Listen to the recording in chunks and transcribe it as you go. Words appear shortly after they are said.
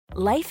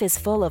Life is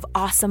full of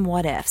awesome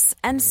what-ifs,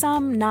 and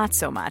some not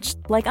so much,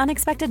 like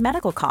unexpected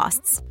medical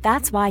costs.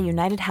 That's why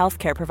United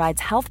Healthcare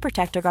provides Health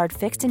Protector Guard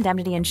fixed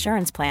indemnity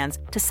insurance plans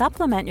to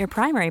supplement your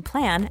primary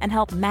plan and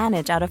help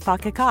manage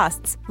out-of-pocket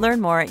costs.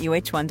 Learn more at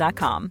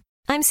uh1.com.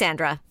 I'm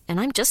Sandra, and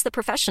I'm just the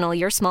professional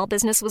your small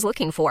business was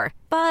looking for.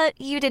 But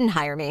you didn't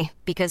hire me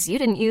because you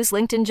didn't use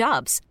LinkedIn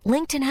Jobs.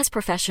 LinkedIn has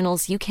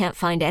professionals you can't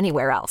find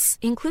anywhere else,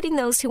 including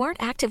those who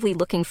aren't actively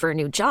looking for a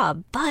new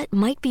job, but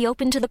might be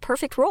open to the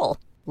perfect role,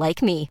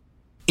 like me.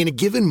 In a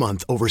given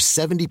month, over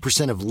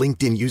 70% of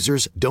LinkedIn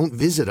users don't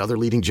visit other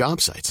leading job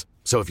sites.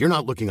 So if you're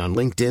not looking on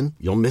LinkedIn,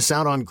 you'll miss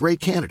out on great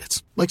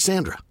candidates like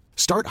Sandra.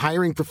 Start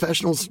hiring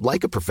professionals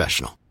like a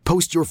professional.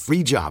 Post your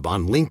free job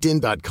on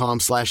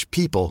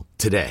linkedin.com/people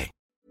today.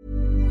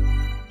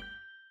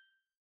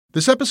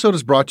 This episode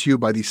is brought to you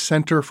by the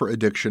Center for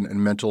Addiction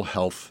and Mental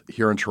Health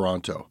here in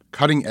Toronto.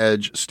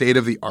 Cutting-edge,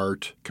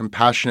 state-of-the-art,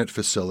 compassionate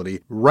facility.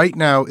 Right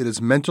now, it is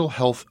Mental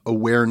Health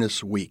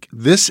Awareness Week.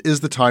 This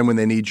is the time when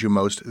they need you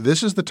most.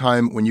 This is the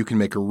time when you can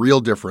make a real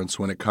difference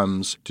when it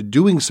comes to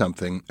doing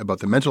something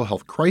about the mental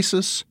health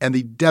crisis and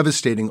the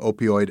devastating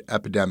opioid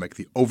epidemic,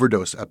 the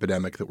overdose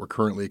epidemic that we're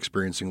currently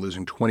experiencing,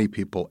 losing 20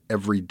 people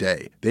every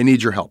day. They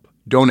need your help.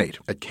 Donate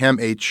at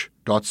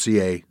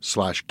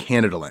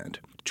camh.ca/Canadaland.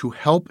 to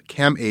help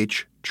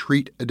CAMH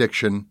treat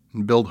addiction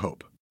and build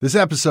hope. This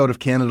episode of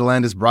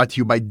Canadaland is brought to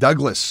you by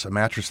Douglas, a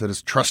mattress that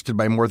is trusted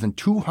by more than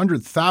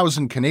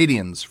 200,000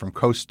 Canadians from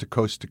coast to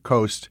coast to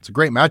coast. It's a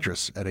great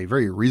mattress at a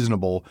very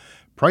reasonable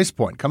price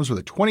point. Comes with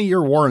a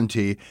 20-year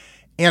warranty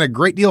and a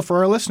great deal for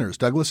our listeners.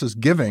 Douglas is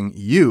giving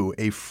you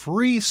a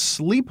free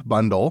sleep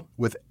bundle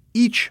with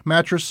each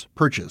mattress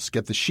purchase.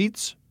 Get the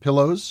sheets,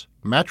 pillows,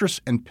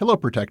 mattress, and pillow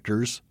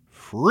protectors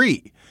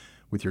free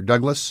with your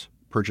Douglas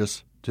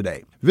purchase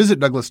today. Visit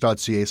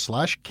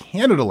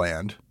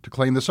douglas.ca/Canadaland to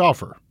claim this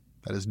offer.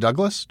 That is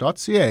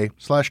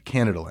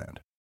douglas.ca/Canadaland.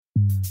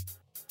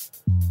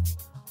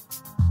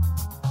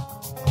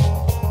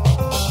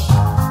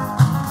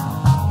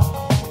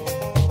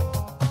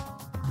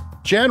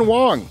 Jan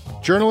Wong,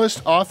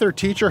 journalist, author,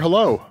 teacher,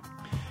 hello.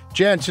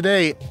 Jan,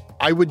 today,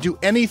 I would do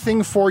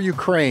anything for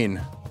Ukraine,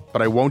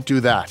 but I won't do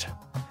that.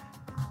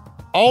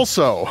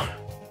 Also,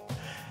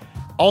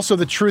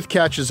 the truth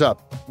catches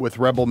up with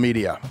Rebel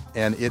Media,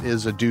 and it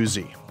is a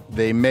doozy.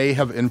 They may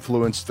have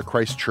influenced the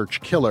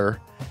Christchurch killer,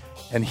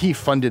 and he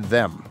funded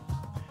them.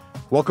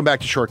 Welcome back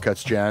to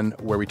Shortcuts, Jan,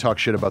 where we talk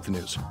shit about the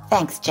news.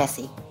 Thanks,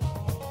 Jesse.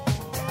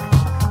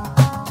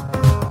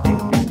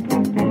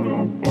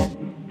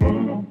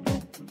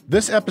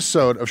 This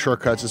episode of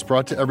Shortcuts is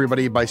brought to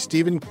everybody by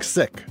Stephen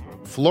Ksik,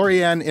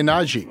 Florian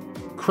Inaji,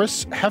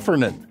 Chris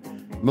Heffernan,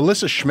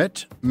 Melissa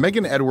Schmidt,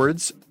 Megan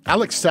Edwards,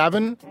 Alex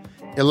Savin,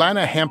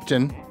 Ilana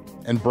Hampton,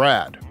 and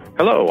Brad.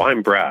 Hello,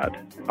 I'm Brad.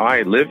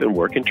 I live and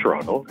work in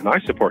Toronto, and I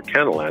support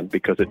Canadaland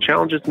because it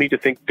challenges me to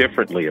think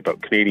differently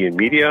about Canadian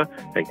media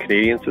and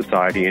Canadian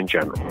society in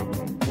general.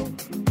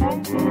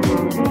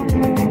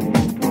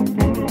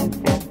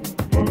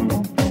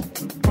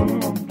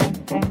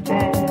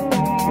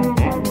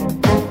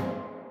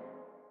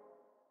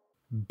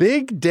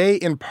 Big day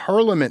in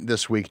Parliament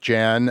this week,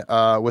 Jan,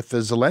 with the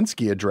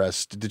Zelensky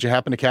address. Did you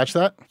happen to catch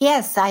that?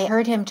 Yes, I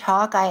heard him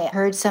talk. I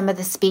heard some of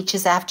the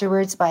speeches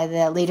afterwards by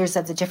the leaders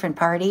of the different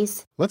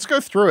parties. Let's go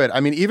through it. I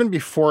mean, even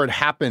before it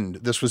happened,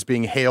 this was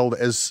being hailed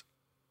as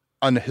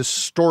an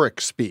historic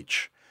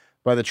speech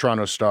by the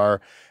Toronto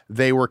Star.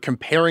 They were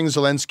comparing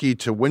Zelensky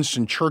to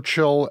Winston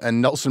Churchill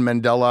and Nelson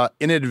Mandela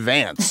in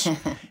advance.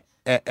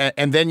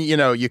 and then,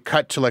 you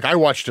cut to I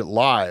watched it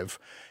live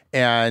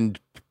and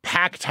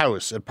packed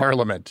house at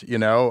Parliament,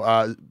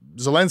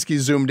 Zelensky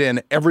zoomed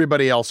in.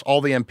 Everybody else,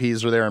 all the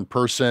MPs are there in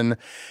person.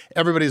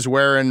 Everybody's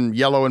wearing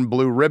yellow and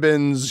blue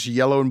ribbons,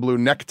 yellow and blue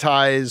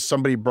neckties.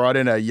 Somebody brought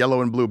in a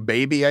yellow and blue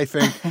baby, I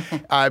think.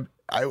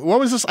 What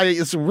was this?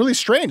 It's really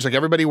strange.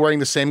 Everybody wearing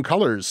the same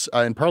colors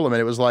in Parliament.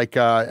 It was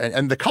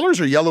and the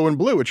colors are yellow and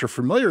blue, which are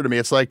familiar to me.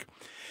 It's it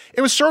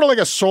was sort of like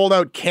a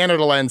sold-out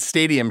Canadaland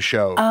Stadium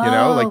show,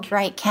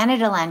 Right.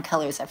 Canadaland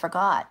colors, I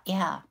forgot.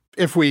 Yeah.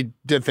 If we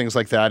did things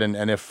like that,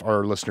 and if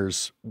our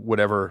listeners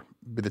would ever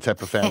be the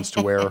type of fans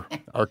to wear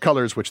our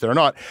colors, which they're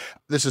not,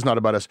 this is not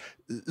about us.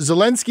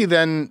 Zelensky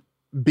then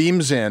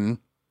beams in,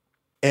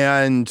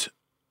 and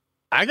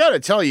I got to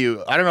tell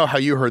you, I don't know how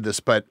you heard this,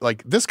 but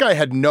this guy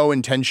had no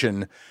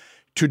intention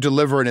to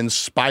deliver an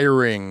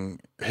inspiring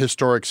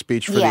historic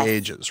speech for the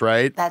ages,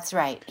 right? That's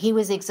right. He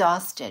was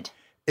exhausted.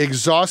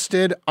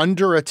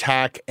 Under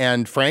attack,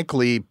 and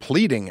frankly,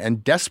 pleading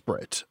and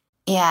desperate.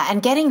 Yeah,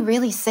 and getting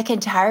really sick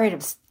and tired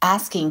of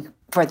asking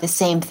for the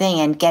same thing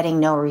and getting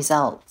no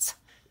results.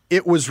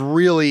 It was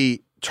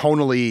really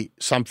tonally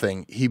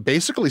something. He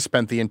basically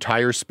spent the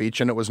entire speech,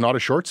 and it was not a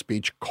short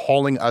speech,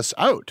 calling us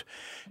out.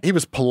 He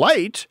was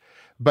polite,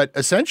 but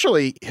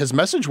essentially his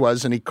message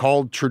was, and he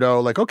called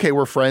Trudeau okay,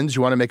 we're friends.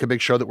 You want to make a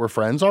big show that we're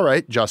friends? All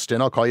right,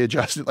 Justin, I'll call you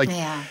Justin.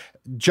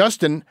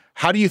 Justin,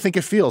 how do you think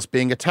it feels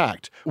being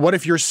attacked? What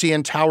if your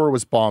CN Tower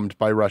was bombed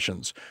by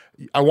Russians?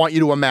 I want you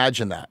to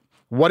imagine that.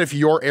 What if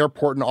your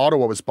airport in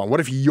Ottawa was bombed?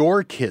 What if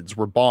your kids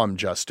were bombed,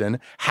 Justin?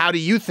 How do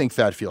you think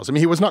that feels? I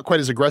mean, he was not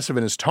quite as aggressive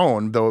in his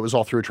tone, though it was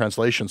all through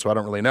translation, so I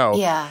don't really know.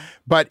 Yeah.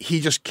 But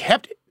he just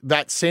kept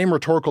that same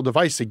rhetorical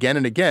device again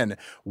and again.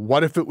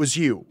 What if it was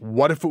you?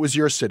 What if it was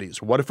your cities?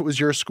 What if it was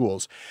your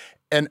schools?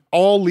 And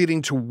all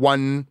leading to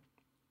one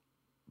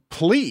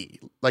plea,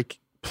 like,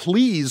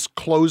 please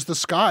close the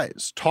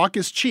skies. Talk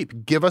is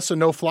cheap. Give us a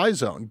no-fly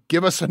zone.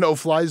 Give us a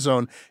no-fly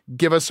zone.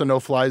 Give us a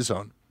no-fly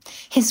zone.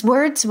 His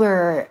words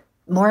were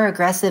more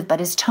aggressive, but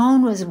his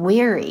tone was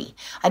weary.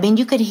 I mean,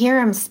 you could hear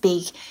him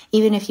speak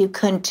even if you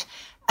couldn't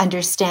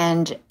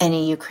understand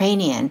any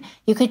Ukrainian.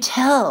 You could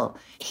tell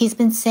he's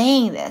been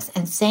saying this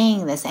and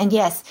saying this. And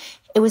yes,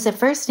 it was a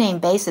first name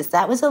basis.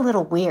 That was a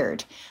little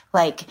weird.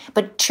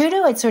 But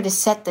Trudeau had sort of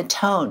set the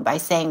tone by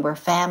saying we're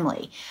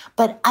family.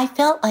 But I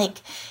felt like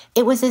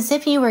it was as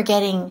if you were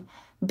getting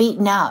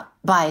beaten up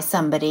by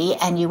somebody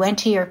and you went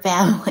to your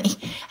family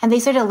and they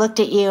sort of looked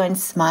at you and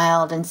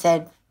smiled and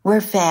said, we're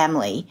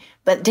family,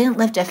 but didn't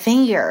lift a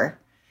finger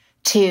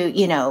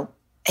to,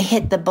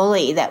 hit the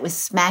bully that was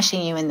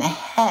smashing you in the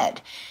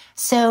head.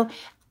 So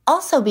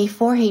also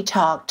before he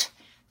talked,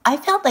 I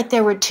felt like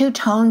there were two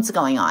tones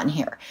going on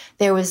here.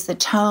 There was the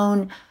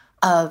tone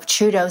of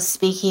Trudeau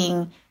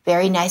speaking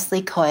very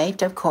nicely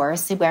coiffed, of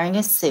course, wearing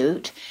a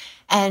suit.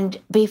 And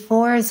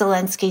before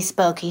Zelensky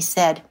spoke, he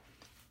said,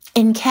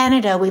 in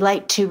Canada, we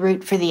like to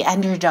root for the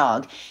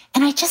underdog.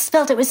 And I just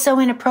felt it was so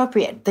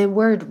inappropriate, the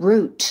word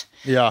root.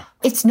 Yeah.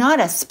 It's not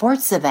a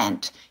sports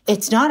event.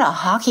 It's not a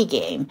hockey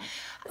game.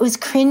 It was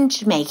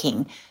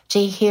cringe-making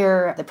to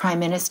hear the prime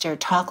minister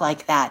talk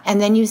like that. And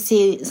then you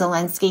see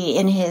Zelensky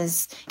in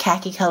his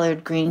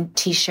khaki-colored green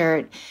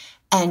T-shirt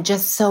and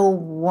just so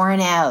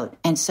worn out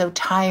and so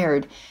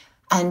tired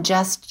and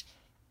just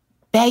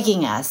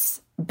begging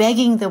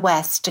the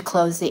West to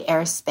close the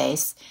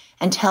airspace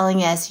and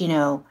telling us,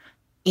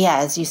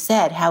 as you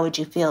said, how would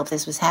you feel if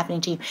this was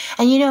happening to you?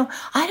 And,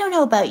 I don't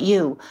know about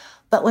you,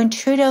 but when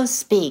Trudeau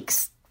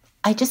speaks,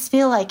 I just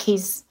feel like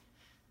he's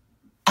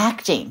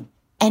acting.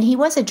 And he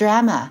was a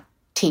drama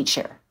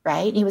teacher,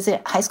 right? He was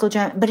a high school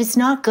drama, but it's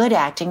not good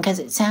acting because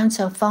it sounds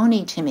so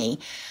phony to me.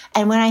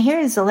 And when I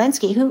hear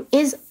Zelensky, who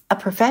is a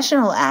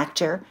professional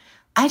actor,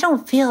 I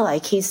don't feel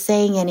like he's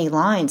saying any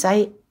lines.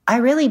 I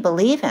really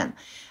believe him.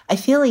 I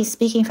feel he's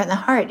speaking from the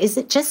heart. Is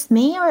it just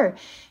me, or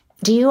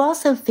do you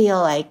also feel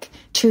like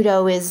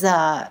Trudeau is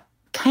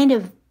kind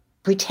of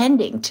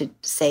pretending to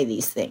say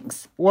these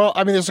things? Well,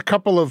 I mean, there's a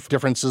couple of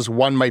differences.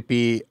 One might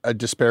be a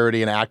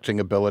disparity in acting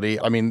ability.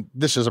 I mean,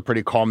 this is a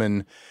pretty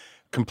common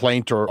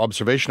complaint or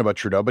observation about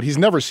Trudeau, but he's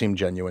never seemed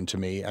genuine to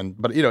me.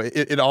 But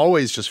it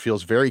always just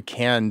feels very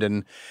canned,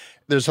 and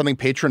there's something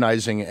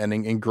patronizing and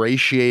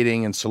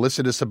ingratiating and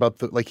solicitous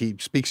about like he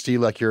speaks to you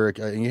like you're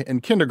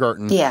in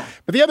kindergarten. Yeah.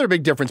 But the other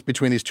big difference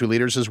between these two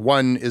leaders is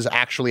one is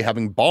actually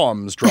having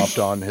bombs dropped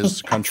on his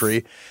yes.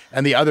 country,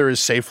 and the other is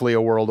safely a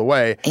world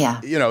away.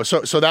 Yeah.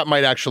 So that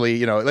might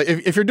actually,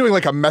 if you're doing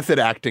like a method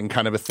acting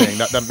kind of a thing,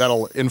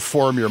 that'll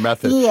inform your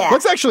method. Yeah.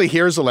 Let's actually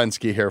hear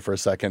Zelensky here for a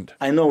second.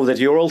 I know that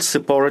you all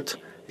support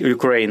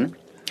Ukraine.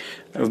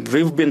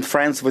 We've been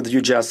friends with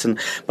you, Justin,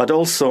 but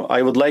also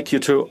I would like you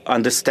to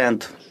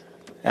understand,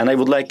 and I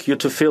would like you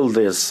to feel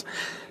this,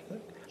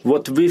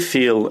 what we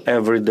feel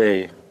every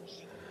day.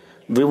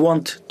 We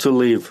want to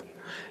live,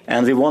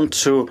 and we want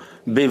to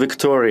be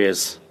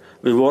victorious.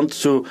 We want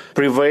to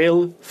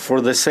prevail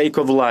for the sake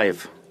of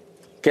life.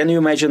 Can you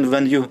imagine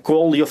when you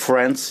call your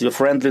friends, your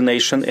friendly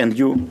nation, and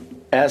you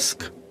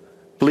ask,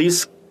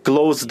 please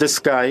close the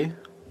sky,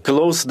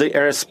 close the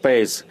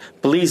airspace,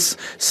 please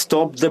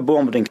stop the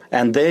bombing.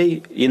 And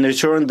they, in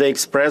return, they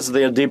express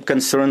their deep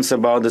concerns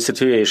about the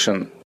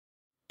situation.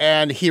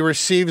 And he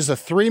receives a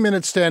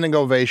 3-minute standing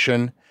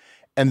ovation.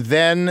 And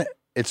then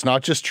it's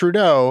not just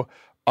Trudeau.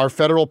 Our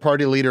federal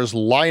party leaders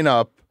line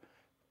up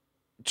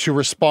to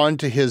respond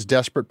to his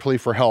desperate plea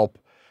for help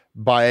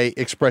by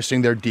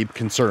expressing their deep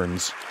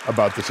concerns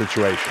about the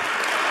situation.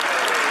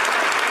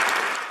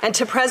 And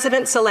to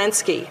President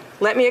Zelensky,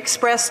 let me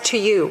express to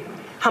you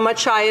how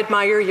much I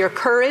admire your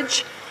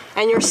courage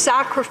and your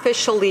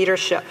sacrificial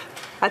leadership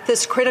at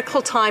this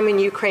critical time in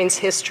Ukraine's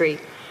history.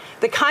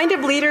 The kind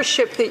of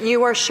leadership that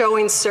you are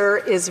showing, sir,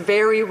 is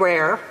very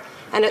rare,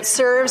 and it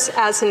serves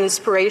as an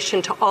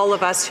inspiration to all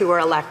of us who are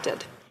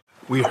elected.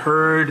 We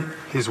heard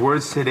his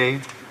words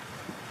today.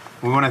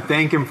 We want to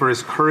thank him for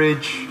his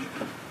courage,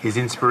 his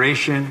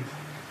inspiration,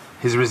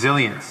 his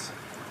resilience.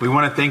 We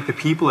want to thank the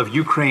people of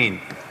Ukraine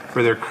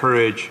for their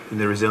courage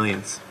and their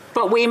resilience.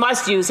 But we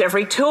must use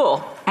every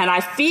tool, and I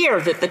fear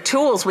that the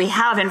tools we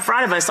have in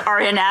front of us are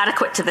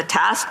inadequate to the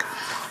task.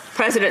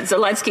 President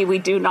Zelensky, we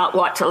do not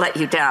want to let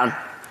you down.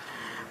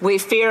 We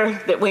fear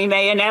that we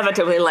may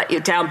inevitably let you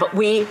down, but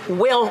we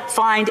will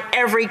find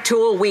every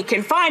tool we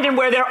can find, and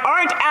where there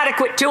aren't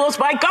adequate tools,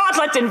 by God,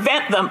 let's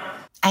invent them.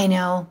 I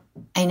know.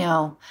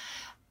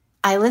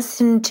 I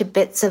listened to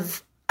bits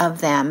of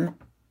them,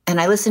 and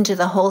I listened to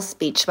the whole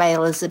speech by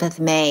Elizabeth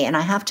May, and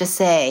I have to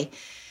say,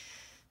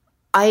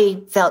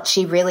 I felt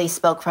she really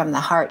spoke from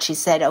the heart. She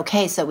said,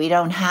 okay, so we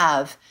don't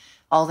have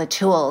all the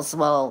tools.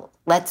 Well,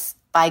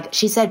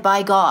 she said,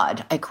 by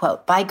God, I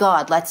quote, by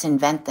God, let's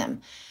invent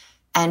them.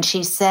 And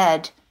she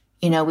said,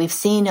 we've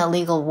seen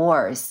illegal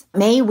wars.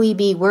 May we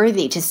be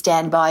worthy to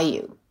stand by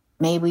you.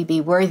 May we be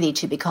worthy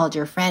to be called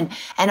your friend.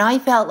 And I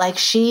felt like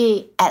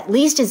she at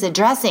least is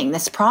addressing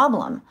this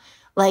problem.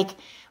 Like,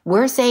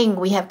 we're saying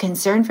we have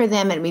concern for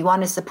them and we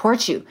want to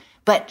support you.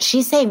 But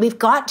she's saying we've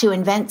got to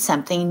invent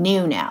something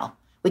new now.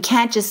 We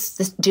can't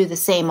just do the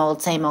same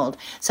old, same old.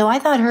 So I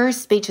thought her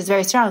speech was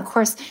very strong. Of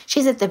course,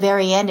 she's at the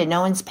very end and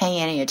no one's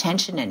paying any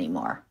attention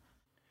anymore.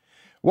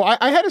 Well,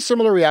 I had a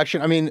similar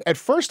reaction. I mean, at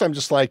first I'm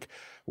just like,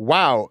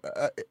 wow,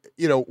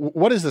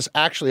 what is this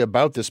actually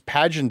about, this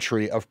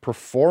pageantry of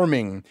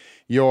performing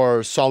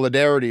your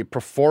solidarity,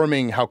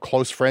 performing how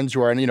close friends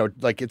you are? And,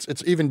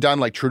 it's even done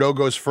like Trudeau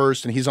goes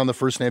first and he's on the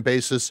first name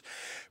basis.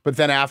 But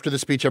then after the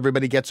speech,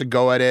 everybody gets a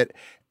go at it.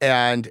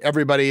 And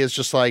everybody is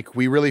just like,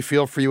 we really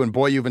feel for you. And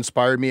boy, you've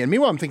inspired me. And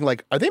meanwhile, I'm thinking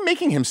like, are they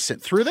making him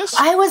sit through this?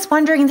 I was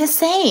wondering the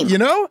same.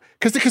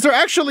 Because they're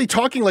actually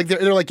talking like,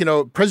 they're like,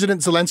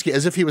 President Zelensky,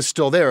 as if he was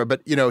still there.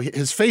 But,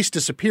 his face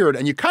disappeared.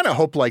 And you kind of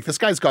hope like this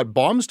guy's got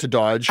bombs to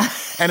dodge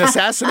and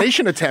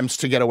assassination attempts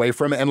to get away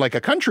from and like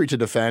a country to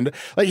defend.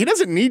 Like, he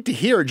doesn't need to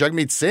hear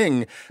Jagmeet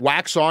Singh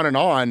wax on and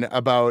on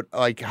about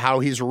like how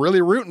he's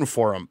really rooting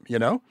for him,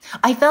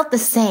 I felt the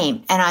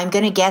same. And I'm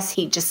going to guess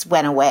he just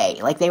went away.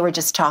 Like they were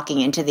just talking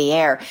into the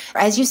air.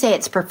 As you say,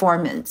 it's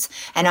performance.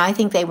 And I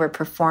think they were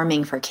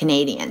performing for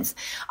Canadians.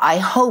 I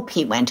hope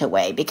he went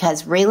away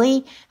because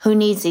really, who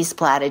needs these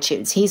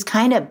platitudes? He's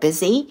kind of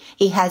busy.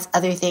 He has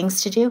other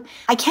things to do.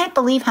 I can't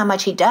believe how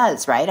much he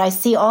does, right? I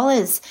see all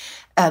his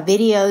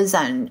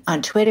videos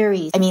on Twitter.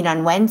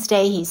 On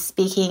Wednesday, he's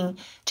speaking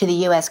to the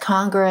U.S.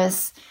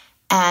 Congress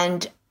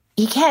and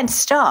he can't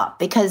stop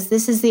because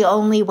this is the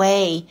only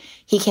way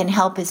he can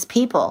help his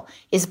people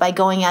is by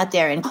going out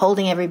there and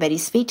holding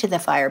everybody's feet to the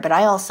fire. But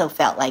I also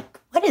felt like,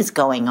 what is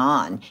going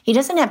on? He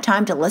doesn't have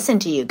time to listen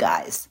to you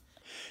guys.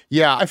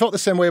 Yeah, I felt the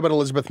same way about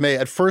Elizabeth May.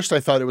 At first, I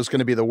thought it was going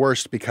to be the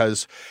worst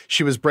because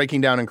she was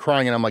breaking down and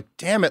crying. And I'm like,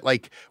 damn it,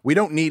 like, we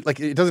don't need,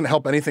 like, it doesn't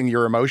help anything,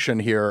 your emotion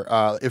here,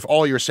 if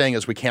all you're saying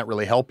is we can't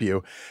really help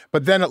you.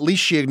 But then at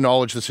least she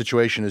acknowledged the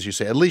situation, as you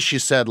say. At least she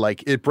said,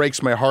 like, it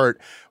breaks my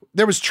heart.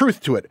 There was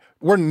truth to it.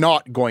 We're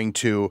not going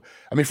to,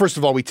 first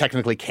of all, we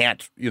technically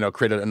can't,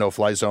 create a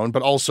no-fly zone,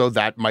 but also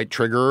that might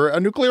trigger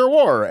a nuclear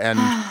war. And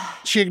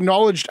she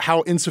acknowledged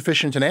how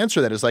insufficient an answer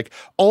that is. Like,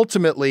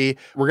 ultimately,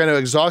 we're going to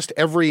exhaust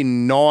every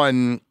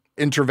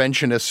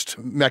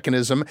non-interventionist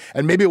mechanism,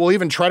 and maybe we'll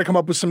even try to come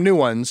up with some new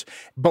ones,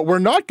 but we're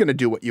not going to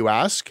do what you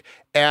ask.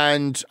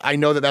 And I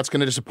know that that's going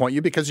to disappoint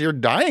you because you're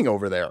dying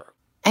over there.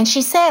 And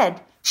she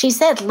said,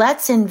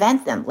 let's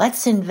invent them.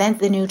 Let's invent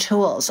the new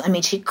tools.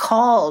 She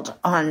called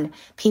on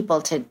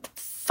people to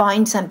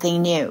find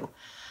something new.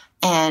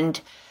 And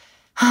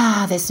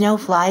this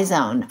no-fly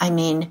zone.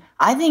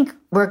 I think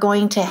we're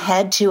going to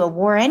head to a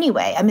war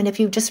anyway. If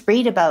you just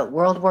read about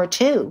World War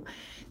II,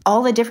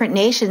 all the different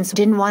nations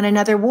didn't want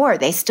another war.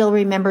 They still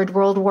remembered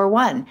World War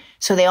I.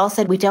 So they all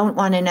said, we don't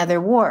want another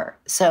war.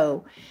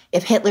 So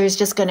if Hitler's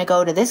just going to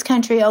go to this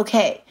country,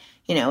 okay.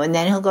 And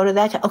then he'll go to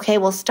that. Okay,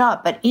 we'll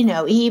stop. But, he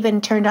even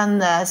turned on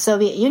the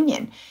Soviet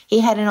Union. He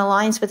had an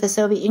alliance with the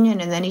Soviet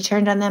Union, and then he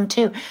turned on them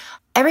too.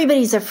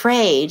 Everybody's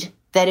afraid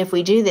that if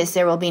we do this,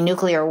 there will be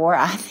nuclear war.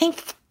 I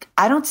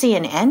don't see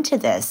an end to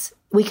this.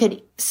 We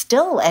could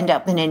still end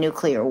up in a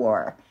nuclear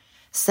war.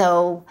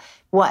 So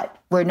what?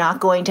 We're not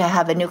going to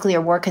have a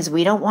nuclear war because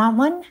we don't want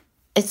one?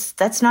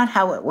 That's not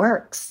how it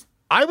works.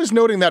 I was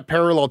noting that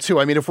parallel too.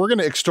 If we're going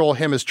to extol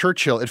him as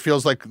Churchill, it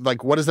feels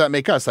like what does that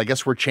make us? I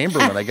guess we're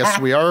Chamberlain. I guess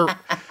we are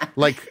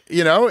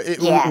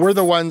yes. We're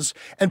the ones.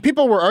 And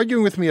people were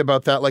arguing with me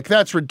about that. Like,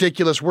 that's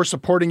ridiculous. We're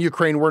supporting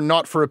Ukraine. We're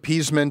not for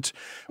appeasement.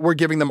 We're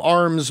giving them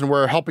arms and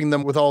we're helping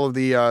them with all of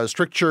the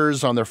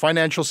strictures on their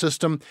financial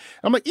system.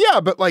 I'm like, yeah,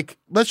 but like,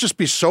 let's just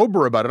be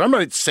sober about it. I'm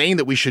not saying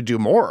that we should do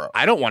more.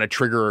 I don't want to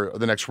trigger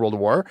the next world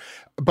war.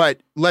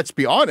 But let's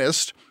be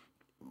honest.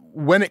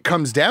 When it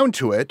comes down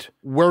to it,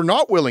 we're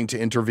not willing to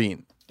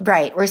intervene.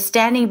 Right. We're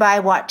standing by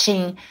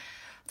watching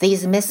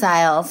these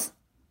missiles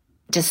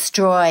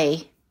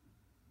destroy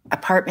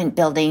apartment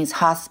buildings,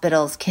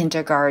 hospitals,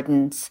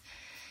 kindergartens,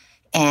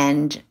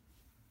 and,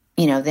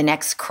 the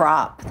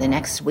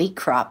next wheat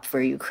crop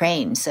for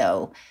Ukraine.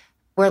 So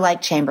we're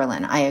like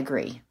Chamberlain. I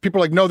agree.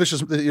 People are like, no, this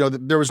is,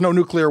 there was no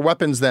nuclear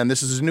weapons then.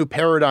 This is a new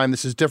paradigm.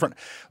 This is different.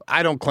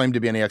 I don't claim to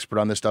be any expert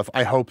on this stuff.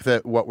 I hope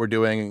that what we're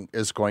doing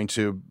is going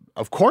to,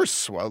 of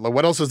course, well,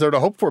 what else is there to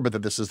hope for but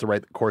that this is the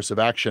right course of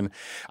action?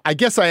 I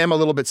guess I am a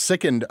little bit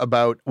sickened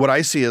about what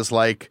I see as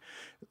like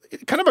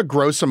kind of a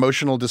gross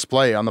emotional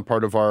display on the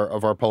part of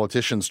our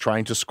politicians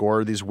trying to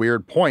score these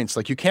weird points.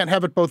 Like, you can't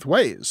have it both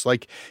ways.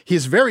 Like,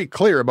 he's very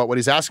clear about what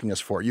he's asking us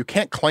for. You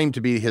can't claim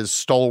to be his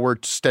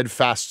stalwart,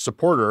 steadfast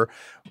supporter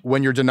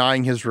when you're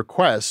denying his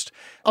request.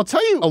 I'll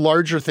tell you a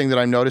larger thing that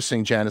I'm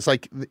noticing, Jan. It's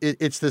like,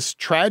 it's this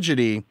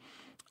tragedy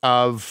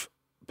of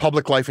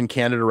public life in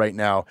Canada right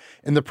now.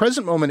 In the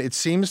present moment, it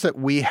seems that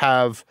we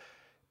have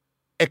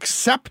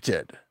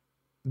accepted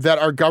that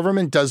our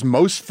government does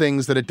most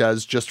things that it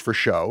does just for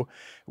show.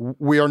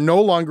 We are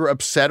no longer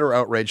upset or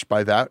outraged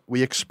by that.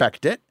 We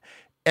expect it.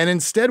 And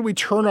instead, we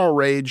turn our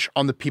rage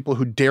on the people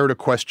who dare to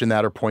question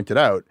that or point it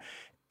out.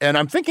 And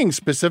I'm thinking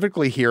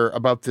specifically here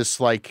about this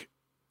like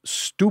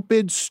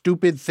stupid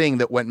thing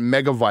that went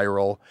mega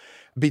viral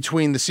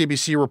between the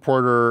CBC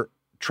reporter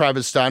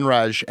Travis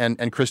Stanraj and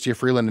Chrystia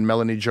Freeland and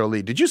Melanie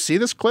Joly. Did you see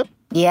this clip?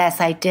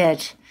 Yes, I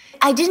did.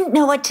 I didn't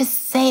know what to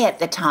say at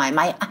the time.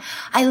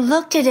 I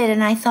looked at it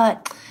and I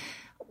thought,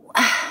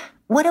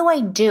 what do I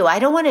do? I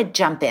don't want to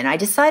jump in. I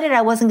decided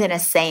I wasn't going to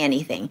say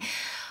anything.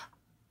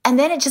 And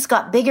then it just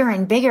got bigger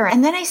and bigger.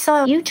 And then I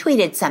saw you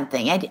tweeted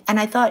something and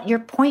I thought your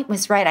point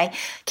was right. I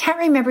can't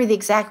remember the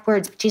exact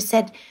words, but you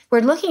said, we're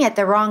looking at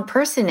the wrong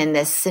person in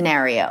this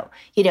scenario.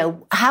 You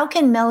know, how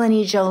can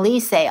Melanie Joly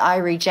say, I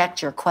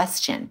reject your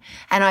question?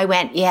 And I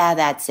went, yeah,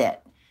 that's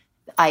it.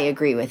 I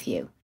agree with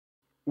you.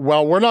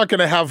 Well, we're not going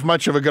to have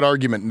much of a good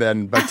argument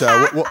then, but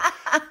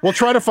we'll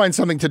try to find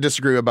something to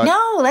disagree about.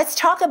 No, let's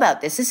talk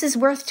about this. This is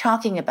worth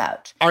talking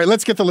about. All right,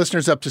 let's get the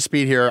listeners up to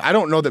speed here. I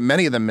don't know that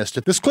many of them missed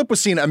it. This clip was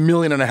seen 1.5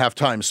 million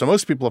times, so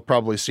most people have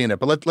probably seen it,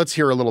 but let's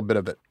hear a little bit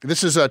of it.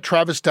 This is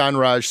Travis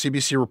Stanraj,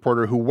 CBC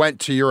reporter, who went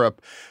to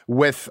Europe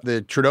with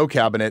the Trudeau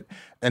cabinet,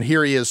 and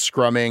here he is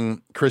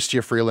scrumming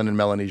Chrystia Freeland and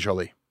Melanie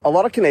Joly. A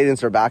lot of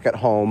Canadians are back at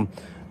home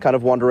kind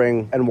of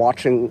wondering and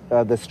watching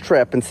this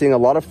trip and seeing a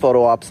lot of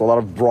photo ops, a lot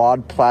of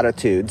broad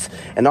platitudes,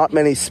 and not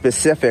many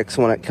specifics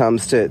when it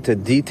comes to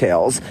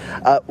details.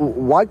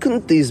 Why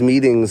couldn't these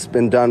meetings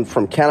been done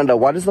from Canada?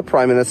 Why does the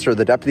Prime Minister,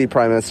 the Deputy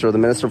Prime Minister, the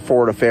Minister of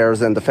Foreign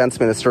Affairs, and Defence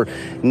Minister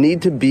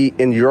need to be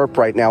in Europe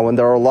right now when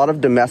there are a lot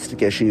of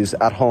domestic issues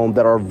at home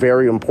that are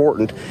very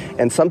important?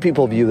 And some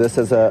people view this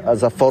as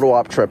a photo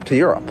op trip to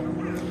Europe.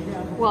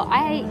 Well,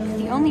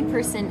 the only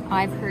person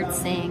I've heard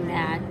saying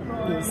that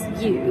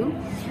is you.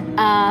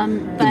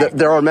 But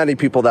there are many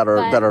people that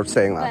are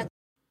saying that.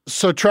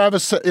 So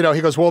Travis, he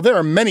goes, well, there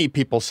are many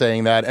people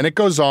saying that. And it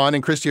goes on,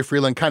 and Chrystia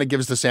Freeland kind of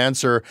gives this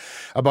answer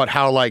about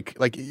how, like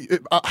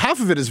half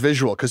of it is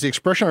visual, because the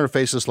expression on her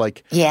face is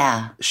like,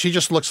 yeah, she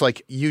just looks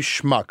like, you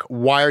schmuck.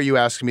 Why are you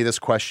asking me this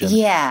question?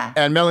 Yeah.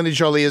 And Melanie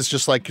Joly is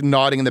just like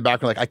nodding in the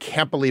background, like, I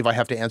can't believe I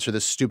have to answer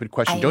this stupid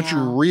question. Don't you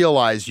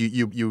realize,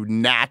 you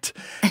gnat,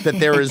 that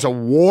there is a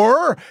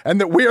war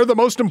and that we are the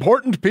most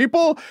important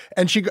people?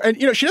 And she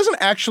doesn't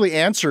actually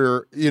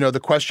answer, the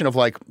question of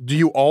like, do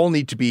you all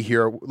need to be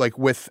here, like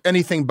with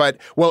anything but,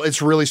 well,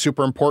 it's really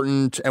super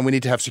important and we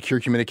need to have secure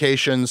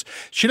communications.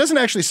 She doesn't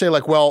actually say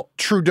like, well,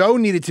 Trudeau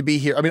needed to be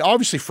here. I mean,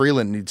 obviously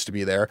Freeland needs to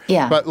be there.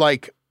 Yeah. But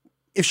like,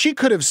 if she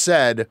could have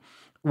said,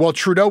 well,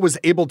 Trudeau was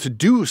able to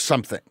do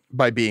something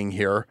by being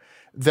here,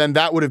 then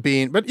that would have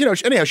been, but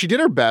anyhow, she did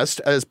her best,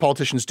 as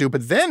politicians do.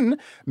 But then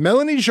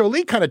Melanie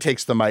Joly kind of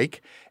takes the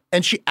mic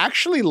and she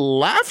actually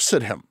laughs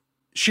at him.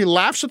 She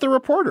laughs at the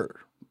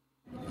reporter.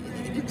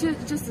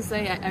 Just to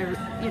say,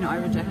 I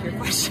reject your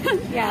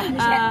question.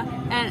 Yeah.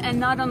 And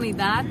not only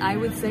that, I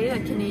would say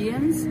that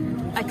Canadians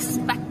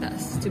expect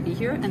us to be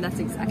here, and that's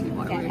exactly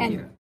why we're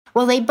here.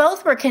 Well, they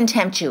both were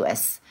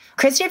contemptuous.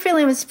 Chrystia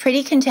Freeland was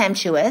pretty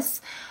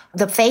contemptuous.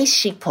 The face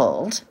she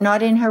pulled,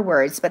 not in her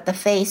words, but the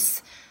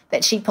face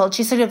that she pulled,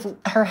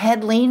 her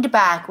head leaned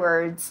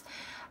backwards,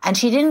 and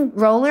she didn't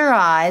roll her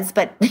eyes,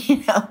 but,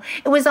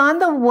 it was on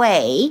the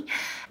way.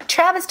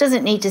 Travis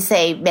doesn't need to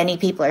say many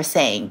people are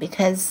saying,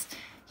 because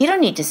you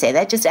don't need to say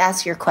that. Just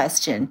ask your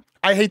question.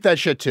 I hate that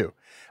shit too.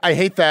 I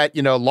hate that,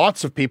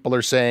 lots of people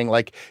are saying,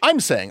 like,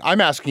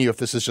 I'm asking you if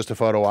this is just a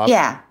photo op.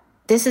 Yeah,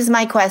 this is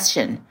my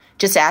question.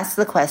 Just ask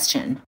the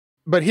question.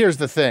 But here's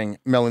the thing,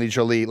 Melanie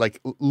Joly, like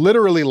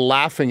literally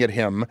laughing at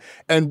him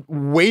and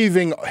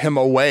waving him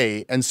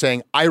away and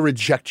saying, I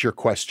reject your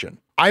question.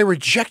 I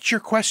reject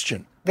your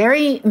question.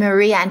 Very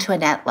Marie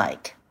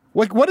Antoinette-like.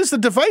 Like, what is the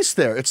device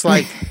there? It's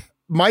like,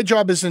 my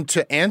job isn't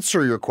to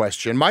answer your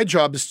question. My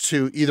job is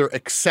to either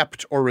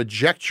accept or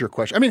reject your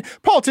question. I mean,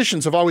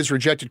 politicians have always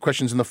rejected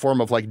questions in the form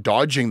of like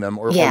dodging them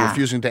or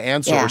refusing to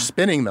answer or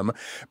spinning them.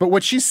 But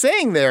what she's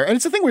saying there, and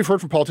it's a thing we've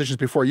heard from politicians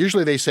before,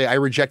 usually they say, I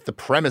reject the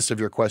premise of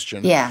your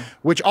question. Yeah.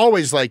 Which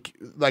always like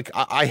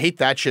I hate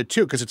that shit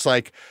too, because it's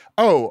like,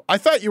 oh, I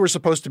thought you were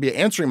supposed to be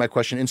answering my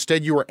question.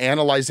 Instead, you were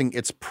analyzing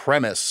its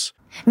premise.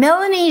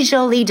 Melanie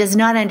Joly does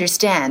not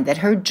understand that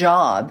her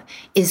job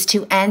is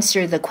to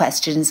answer the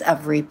questions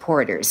of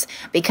reporters,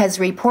 because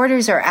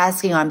reporters are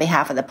asking on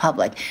behalf of the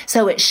public.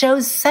 So it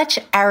shows such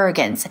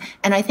arrogance,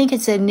 and I think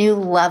it's a new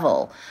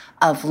level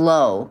of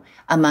low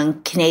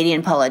among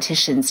Canadian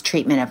politicians'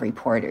 treatment of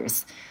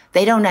reporters.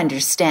 They don't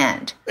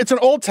understand. It's an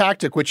old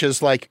tactic, which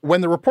is like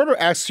when the reporter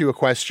asks you a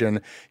question,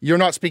 you're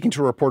not speaking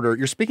to a reporter,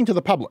 you're speaking to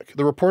the public.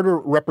 The reporter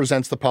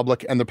represents the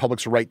public and the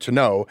public's right to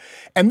know.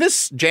 And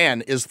this,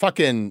 Jan, is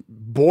fucking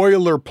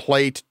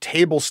boilerplate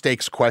table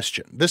stakes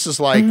question. This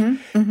is like,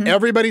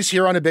 everybody's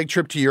here on a big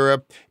trip to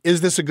Europe. Is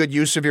this a good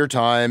use of your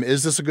time?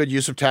 Is this a good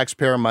use of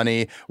taxpayer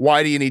money?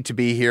 Why do you need to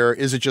be here?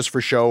 Is it just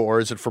for show or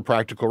is it for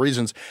practical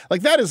reasons?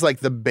 Like that is like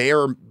the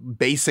bare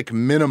basic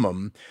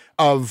minimum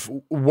of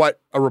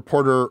what a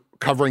reporter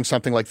covering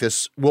something like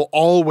this will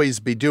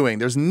always be doing.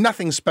 There's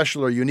nothing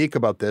special or unique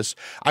about this.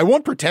 I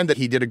won't pretend that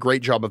he did a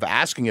great job of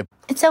asking it.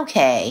 It's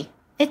okay.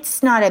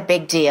 It's not a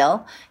big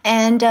deal.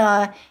 And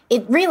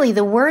it really,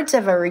 the words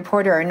of a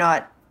reporter are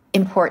not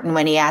important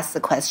when he asks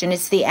the question.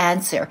 It's the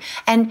answer.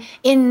 And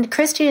in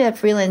Chrystia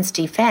Freeland's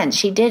defense,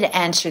 she did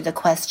answer the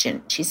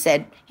question. She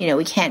said,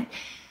 we can't,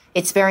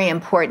 it's very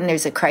important.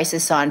 There's a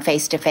crisis on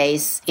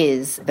face-to-face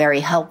is very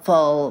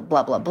helpful,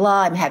 blah, blah,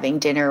 blah. I'm having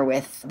dinner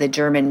with the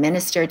German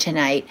minister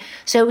tonight.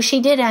 So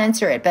she did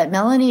answer it. But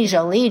Melanie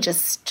Joly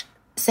just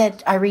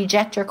said, I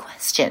reject your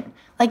question.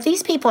 Like,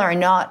 these people are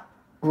not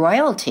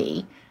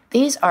royalty.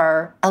 These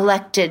are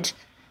elected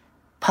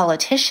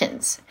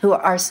politicians who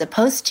are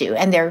supposed to,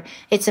 and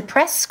it's a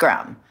press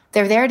scrum.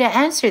 They're there to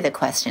answer the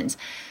questions.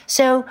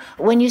 So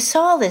when you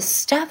saw this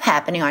stuff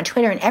happening on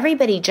Twitter and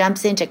everybody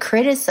jumps in to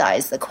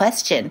criticize the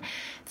question,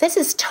 this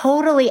is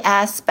totally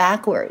ass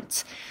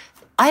backwards.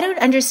 I don't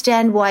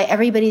understand why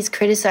everybody's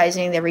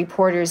criticizing the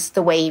reporters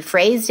the way he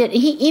phrased it.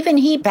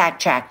 He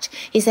backtracked.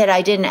 He said,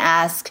 I didn't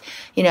ask,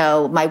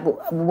 my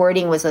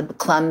wording was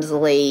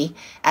clumsily,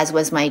 as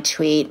was my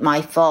tweet,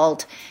 my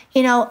fault.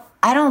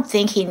 I don't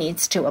think he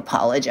needs to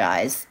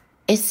apologize.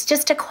 It's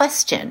just a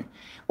question.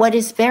 What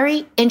is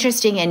very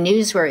interesting and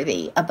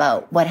newsworthy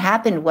about what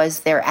happened was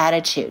their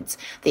attitudes,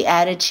 the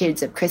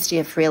attitudes of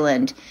Chrystia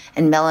Freeland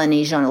and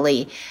Melanie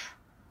Joly.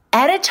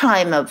 At a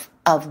time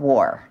of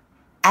war,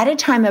 at a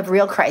time of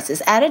real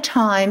crisis, at a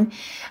time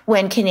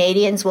when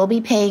Canadians will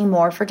be paying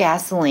more for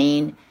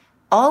gasoline,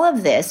 all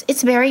of this,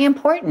 it's very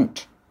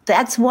important.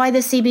 That's why the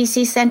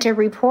CBC sent a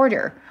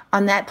reporter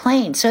on that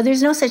plane. So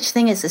there's no such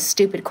thing as a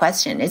stupid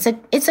question. Is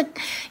that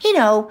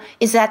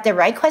the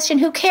right question?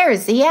 Who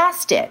cares? He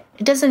asked it.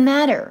 It doesn't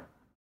matter.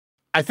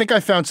 I think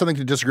I found something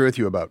to disagree with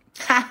you about.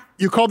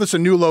 You call this a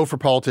new low for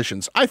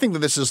politicians. I think that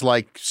this is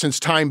like, since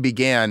time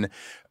began,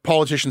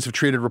 politicians have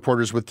treated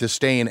reporters with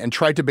disdain and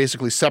tried to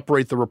basically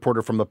separate the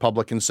reporter from the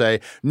public and say,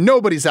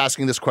 nobody's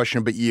asking this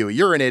question but you.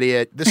 You're an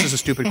idiot. This is a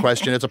stupid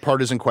question. It's a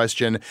partisan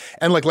question.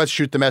 And let's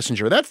shoot the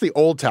messenger. That's the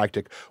old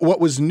tactic. What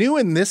was new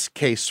in this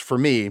case for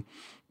me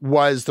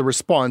was the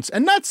response,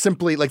 and not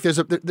simply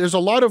there's a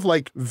lot of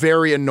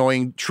very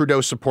annoying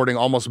Trudeau supporting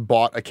almost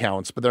bot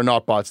accounts, but they're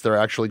not bots. They're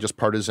actually just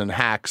partisan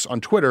hacks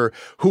on Twitter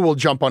who will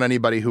jump on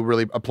anybody who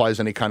really applies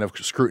any kind of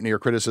scrutiny or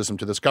criticism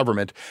to this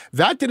government.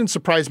 That didn't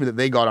surprise me that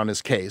they got on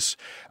his case.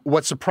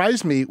 What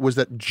surprised me was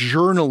that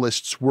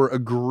journalists were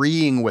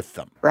agreeing with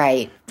them.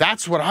 Right.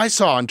 That's what I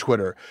saw on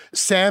Twitter.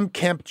 Sam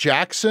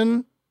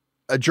Kemp-Jackson,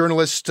 a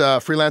journalist,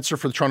 freelancer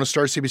for the Toronto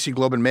Star, CBC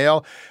Globe and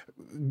Mail,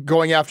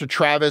 going after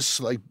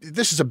Travis,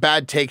 this is a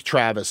bad take,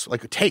 Travis.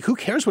 Take, who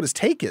cares what his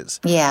take is?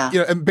 Yeah.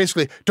 And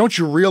basically, don't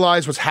you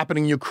realize what's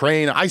happening in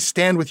Ukraine? I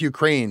stand with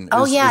Ukraine.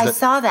 I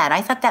saw that.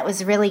 I thought that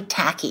was really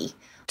tacky.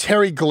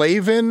 Terry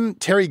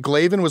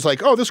Glavin was like,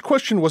 this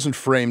question wasn't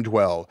framed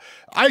well.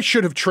 I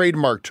should have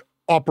trademarked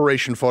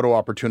Operation Photo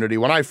Opportunity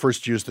when I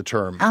first used the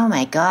term. Oh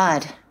my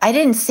God. I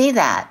didn't see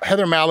that.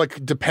 Heather Malik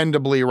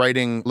dependably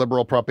writing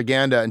liberal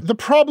propaganda. The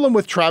problem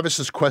with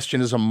Travis's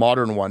question is a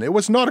modern one. It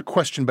was not a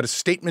question, but a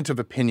statement of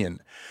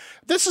opinion.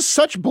 This is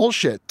such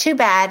bullshit. Too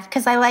bad,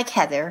 because I like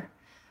Heather.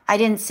 I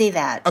didn't see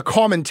that. A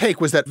common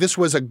take was that this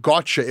was a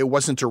gotcha. It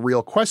wasn't a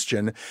real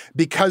question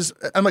because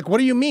I'm like, what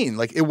do you mean?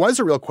 It was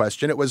a real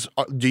question. It was,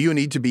 do you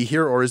need to be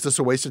here or is this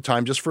a waste of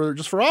time just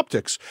for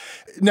optics?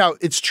 Now,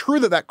 it's true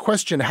that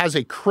question has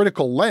a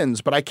critical lens,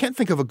 but I can't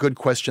think of a good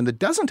question that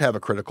doesn't have a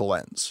critical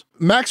lens.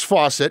 Max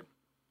Fawcett,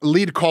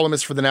 lead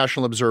columnist for the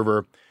National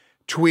Observer,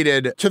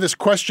 tweeted to this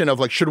question of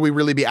should we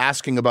really be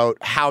asking about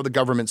how the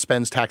government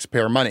spends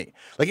taxpayer money?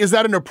 Is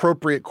that an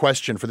appropriate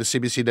question for the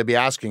CBC to be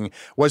asking?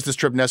 Was this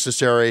trip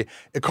necessary?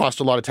 It cost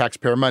a lot of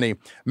taxpayer money.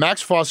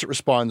 Max Fawcett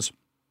responds,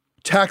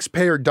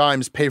 taxpayer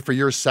dimes pay for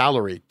your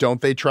salary,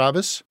 don't they,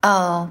 Travis?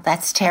 Oh,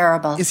 that's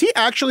terrible. Is he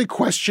actually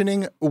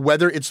questioning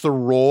whether it's the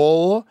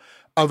role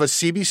of a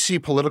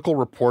CBC political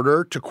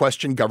reporter to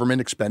question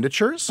government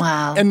expenditures?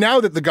 Wow. And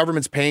now that the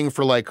government's paying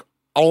for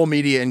all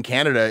media in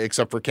Canada,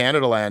 except for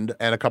Canadaland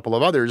and a couple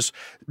of others,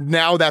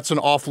 now that's an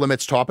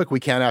off-limits topic. We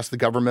can't ask the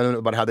government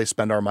about how they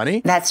spend our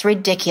money. That's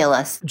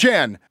ridiculous.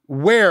 Jan,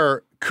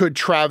 where could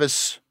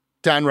Travis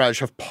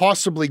Dhanraj have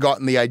possibly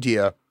gotten the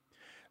idea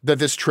that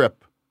this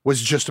trip was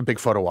just a big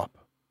photo op?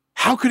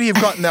 How could he have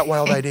gotten that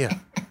wild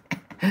idea?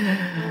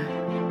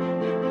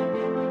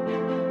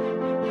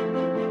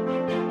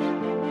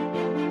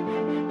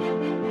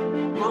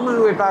 On my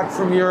way back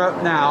from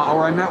Europe now,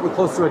 where I met with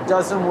close to a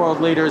dozen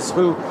world leaders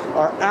who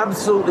are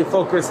absolutely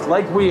focused,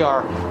 like we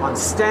are, on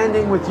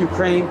standing with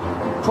Ukraine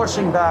and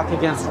pushing back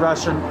against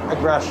Russian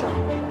aggression.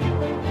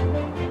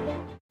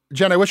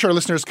 Jen, I wish our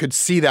listeners could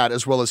see that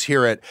as well as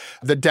hear it.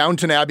 The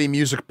Downton Abbey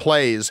music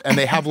plays, and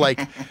they have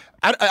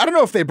I don't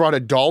know if they brought a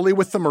dolly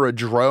with them or a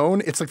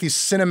drone. It's these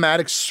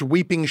cinematic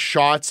sweeping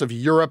shots of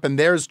Europe, and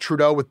there's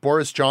Trudeau with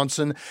Boris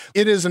Johnson.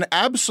 It is an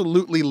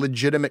absolutely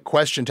legitimate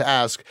question to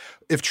ask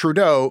if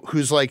Trudeau,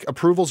 whose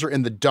approvals are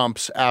in the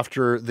dumps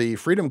after the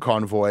Freedom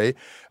Convoy,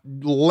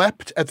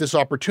 leapt at this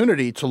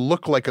opportunity to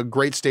look like a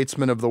great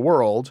statesman of the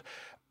world,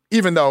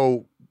 even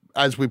though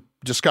as we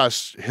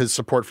discussed, his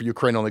support for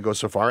Ukraine only goes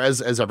so far,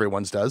 as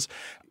everyone's does.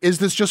 Is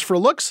this just for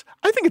looks?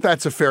 I think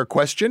that's a fair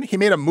question. He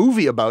made a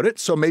movie about it,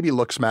 so maybe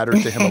looks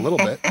mattered to him a little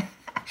bit.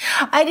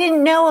 I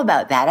didn't know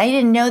about that. I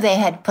didn't know they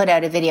had put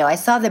out a video. I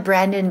saw the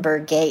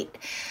Brandenburg Gate.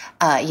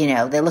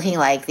 They're looking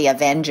like the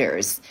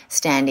Avengers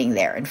standing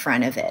there in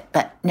front of it.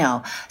 But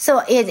no.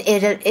 So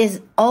it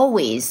is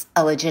always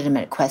a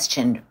legitimate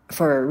question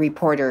for a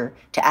reporter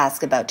to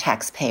ask about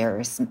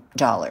taxpayers'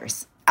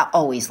 dollars.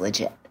 Always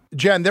legit.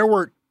 Jen, there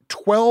were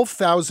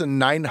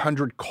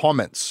 12,900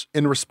 comments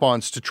in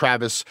response to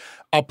Travis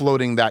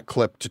uploading that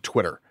clip to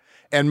Twitter.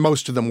 And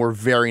most of them were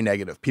very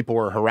negative. People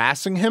were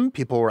harassing him.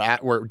 People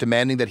were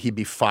demanding that he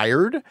be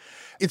fired.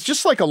 It's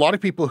just like a lot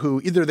of people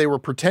who either they were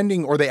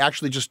pretending or they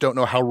actually just don't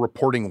know how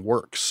reporting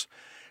works.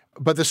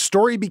 But the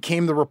story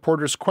became the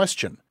reporter's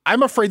question.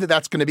 I'm afraid that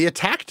that's going to be a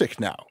tactic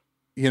now,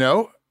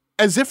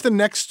 as if the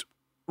next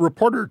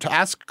reporter to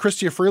ask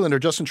Chrystia Freeland or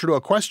Justin Trudeau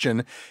a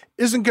question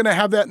isn't going to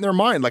have that in their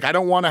mind. Like, I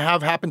don't want to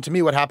have happen to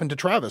me what happened to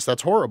Travis.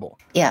 That's horrible.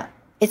 Yeah,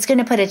 it's going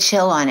to put a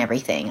chill on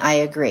everything. I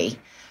agree.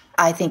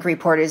 I think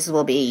reporters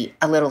will be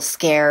a little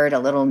scared, a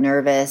little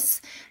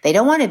nervous. They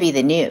don't want to be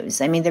the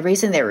news. I mean, the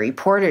reason they're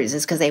reporters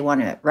is because they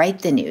want to write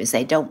the news.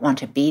 They don't want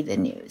to be the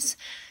news.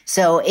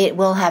 So it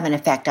will have an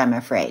effect, I'm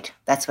afraid.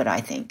 That's what I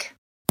think.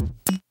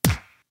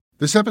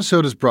 This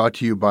episode is brought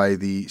to you by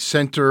the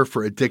Center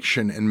for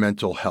Addiction and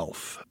Mental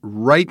Health.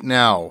 Right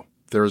now,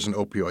 there is an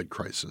opioid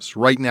crisis.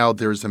 Right now,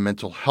 there is a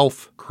mental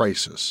health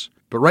crisis.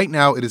 But right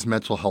now, it is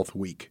Mental Health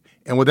Week.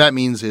 And what that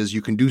means is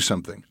you can do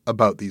something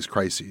about these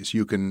crises.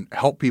 You can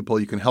help people.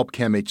 You can help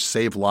CAMH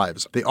save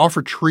lives. They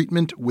offer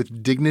treatment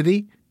with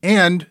dignity,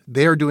 and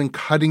they are doing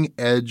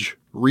cutting-edge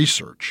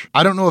research.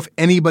 I don't know if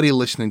anybody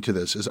listening to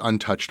this is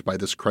untouched by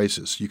this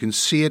crisis. You can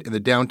see it in the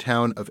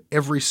downtown of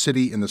every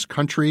city in this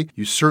country.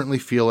 You certainly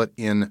feel it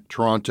in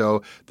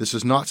Toronto. This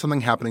is not something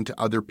happening to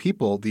other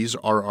people. These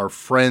are our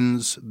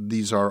friends.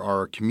 These are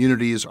our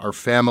communities, our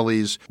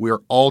families. We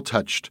are all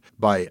touched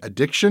by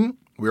addiction.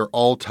 We are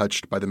all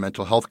touched by the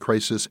mental health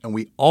crisis, and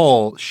we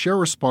all share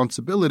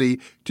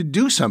responsibility to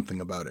do something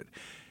about it.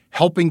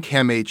 Helping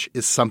CAMH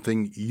is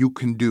something you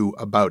can do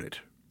about it.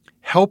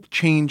 Help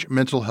change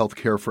mental health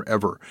care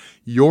forever.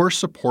 Your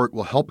support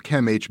will help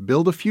CAMH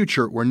build a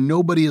future where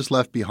nobody is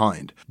left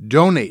behind.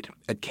 Donate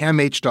at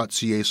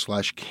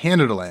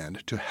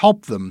camh.ca/Canadaland to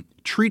help them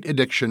treat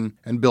addiction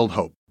and build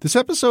hope. This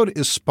episode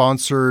is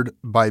sponsored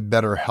by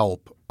BetterHelp.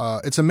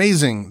 It's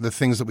amazing the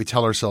things that we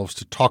tell ourselves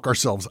to talk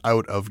ourselves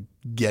out of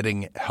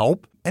getting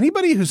help.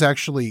 Anybody who's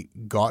actually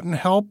gotten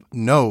help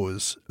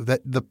knows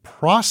that the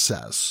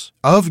process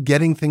of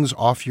getting things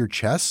off your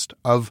chest,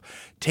 of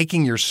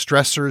taking your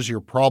stressors, your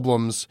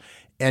problems,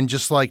 and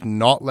just like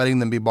not letting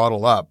them be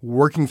bottled up,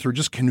 working through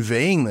just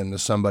conveying them to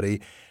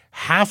somebody,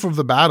 half of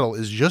the battle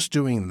is just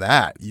doing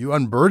that. You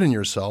unburden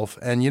yourself.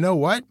 And you know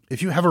what?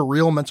 If you have a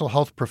real mental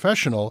health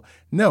professional,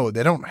 no,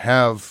 they don't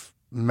have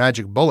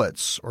magic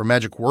bullets or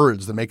magic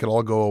words that make it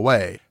all go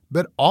away.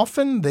 But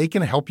often they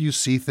can help you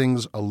see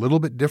things a little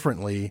bit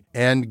differently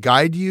and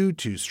guide you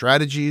to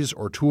strategies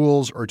or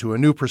tools or to a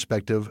new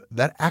perspective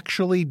that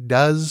actually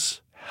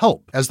does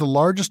help. As the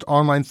largest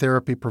online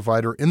therapy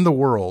provider in the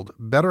world,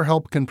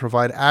 BetterHelp can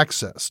provide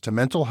access to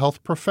mental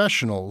health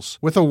professionals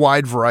with a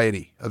wide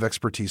variety of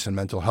expertise in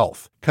mental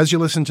health. Because you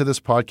listen to this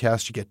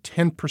podcast, you get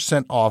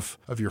 10% off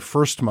of your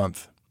first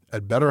month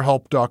at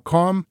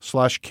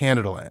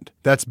betterhelp.com/Canadaland.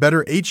 That's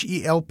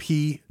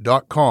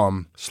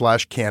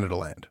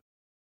betterhelp.com/Canadaland.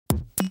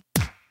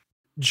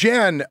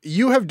 Jen,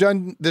 you have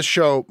done this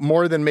show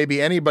more than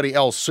maybe anybody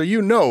else, so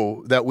you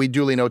know that we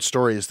duly note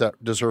stories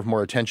that deserve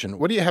more attention.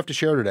 What do you have to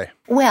share today?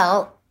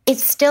 Well,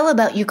 it's still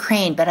about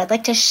Ukraine, but I'd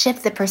like to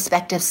shift the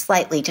perspective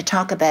slightly to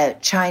talk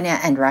about China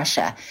and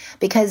Russia,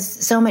 because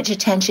so much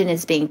attention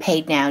is being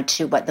paid now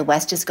to what the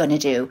West is going to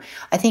do.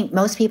 I think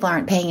most people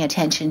aren't paying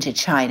attention to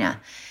China.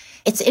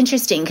 It's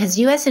interesting because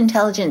U.S.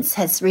 intelligence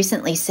has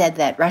recently said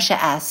that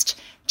Russia asked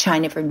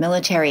China for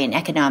military and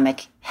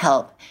economic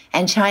help,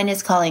 and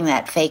China's calling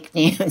that fake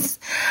news.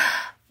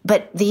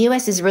 But the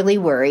U.S. is really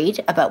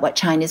worried about what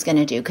China's going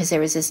to do because there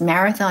was this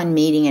marathon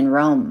meeting in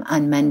Rome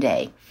on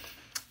Monday.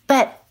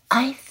 But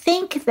I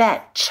think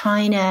that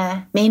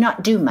China may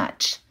not do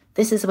much.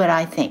 This is what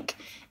I think.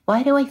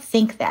 Why do I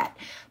think that?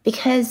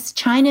 Because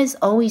China's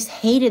always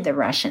hated the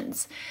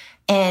Russians.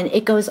 And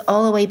it goes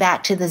all the way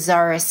back to the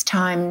Tsarist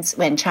times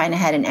when China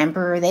had an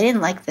emperor. They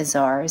didn't like the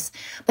Tsars.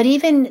 But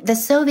even the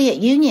Soviet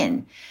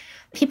Union,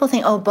 people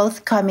think, oh,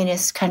 both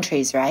communist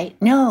countries, right?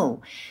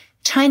 No,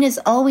 China's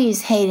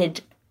always hated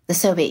the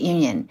Soviet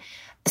Union.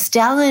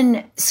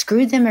 Stalin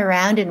screwed them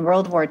around in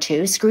World War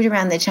II, screwed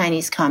around the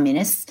Chinese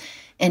communists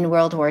in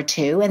World War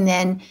II. And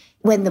then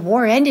when the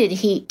war ended,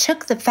 he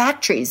took the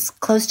factories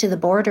close to the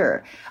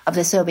border of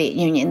the Soviet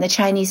Union, the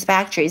Chinese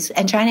factories,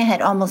 and China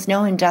had almost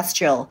no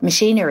industrial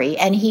machinery,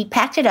 and he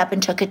packed it up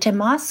and took it to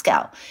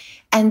Moscow.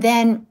 And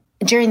then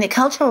during the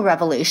Cultural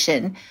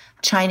Revolution,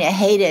 China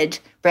hated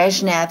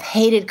Brezhnev,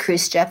 hated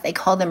Khrushchev. They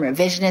called them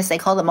revisionists. They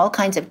called them all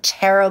kinds of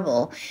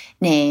terrible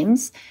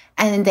names.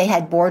 And they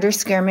had border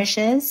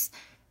skirmishes.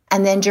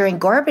 And then during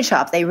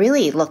Gorbachev, they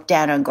really looked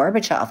down on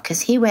Gorbachev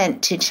because he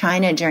went to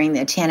China during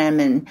the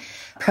Tiananmen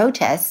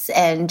protests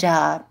and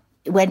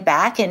went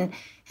back and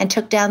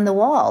took down the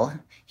wall.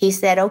 He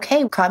said,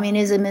 okay,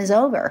 communism is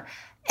over.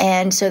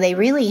 And so they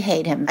really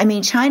hate him. I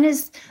mean,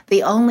 China's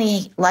the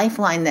only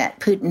lifeline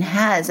that Putin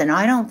has, and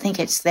I don't think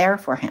it's there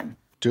for him.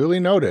 Duly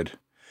noted.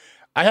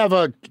 I have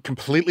a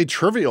completely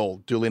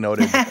trivial duly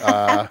noted.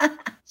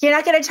 You're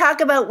not going to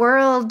talk about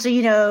world,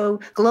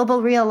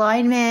 global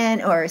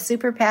realignment or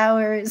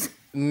superpowers.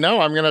 No,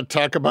 I'm going to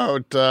talk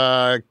about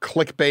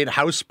clickbait,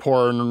 house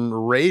porn,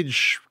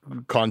 rage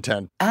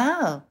content.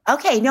 Oh,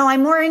 okay. No,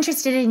 I'm more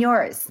interested in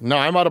yours. No,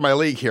 I'm out of my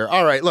league here.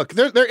 All right, look,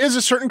 there is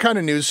a certain kind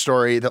of news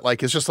story that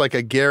is just like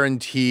a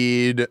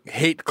guaranteed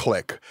hate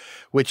click,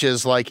 which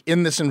is like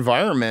in this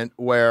environment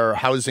where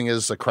housing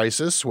is a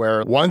crisis,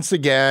 where once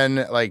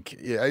again,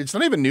 it's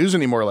not even news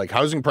anymore. Like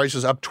housing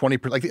prices up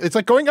 20%. It's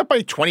like going up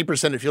by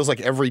 20%. It feels like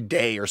every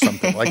day or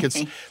something. It's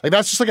like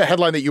that's just like a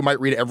headline that you might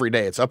read every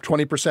day. It's up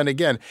 20%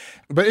 again.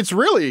 But it's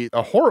really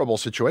a horrible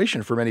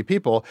situation for many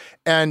people.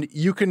 And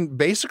you can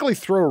basically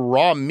throw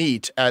raw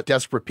meat at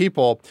desperate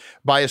people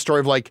by a story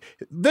of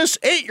this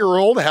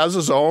 8-year-old has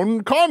his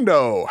own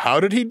condo.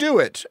 How did he do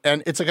it?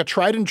 And it's like a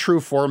tried and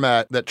true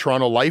format that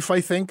Toronto Life, I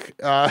think,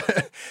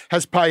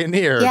 has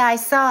pioneered. Yeah, I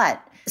saw it.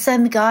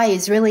 Some guy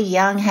who's really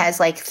young has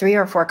 3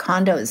 or 4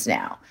 condos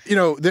now.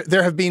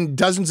 There have been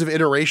dozens of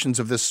iterations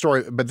of this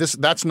story, but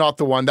that's not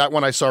the one. That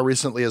one I saw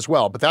recently as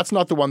well, but that's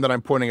not the one that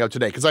I'm pointing out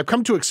today because I've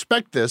come to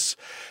expect this.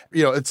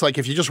 It's like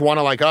if you just want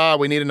to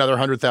we need another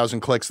 100,000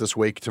 clicks this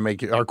week to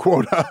make our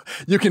quota,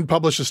 you can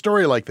publish a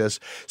story like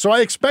this. So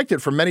I expect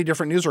it from many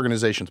different news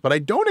organizations, but I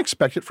don't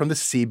expect it from the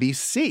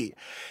CBC.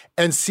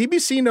 And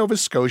CBC Nova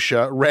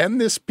Scotia ran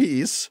this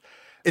piece.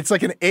 It's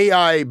like an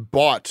AI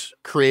bot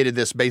created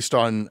this based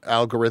on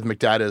algorithmic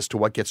data as to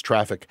what gets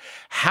traffic.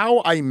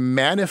 How I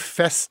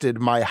manifested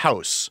my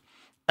house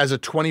as a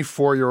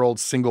 24-year-old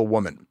single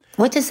woman.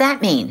 What does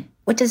that mean?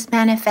 What does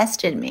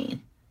manifested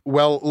mean?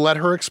 Well, let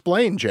her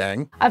explain,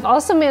 Jang. I've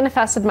also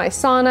manifested my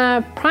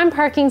sauna, prime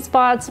parking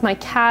spots, my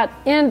cat,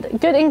 and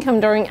good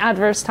income during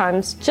adverse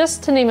times,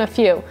 just to name a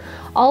few,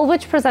 all of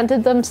which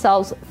presented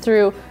themselves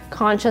through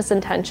conscious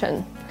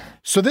intention.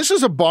 So this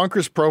is a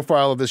bonkers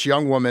profile of this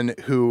young woman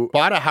who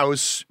bought a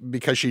house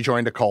because she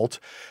joined a cult.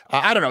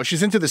 I don't know.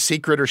 She's into The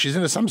Secret or she's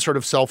into some sort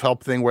of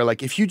self-help thing where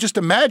if you just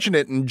imagine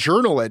it and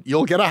journal it,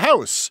 you'll get a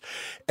house.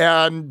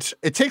 And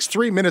it takes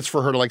 3 minutes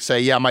for her to say,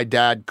 yeah, my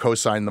dad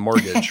co-signed the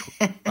mortgage.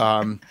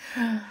 And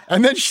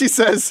then she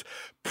says,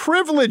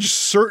 privilege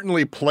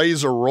certainly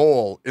plays a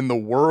role in the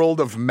world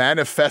of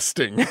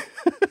manifesting.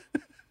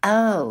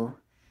 Oh,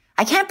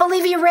 I can't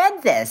believe you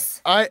read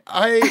this.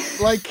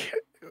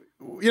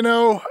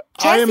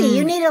 Jesse,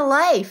 you need a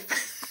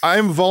life.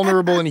 I'm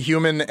vulnerable and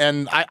human,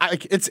 and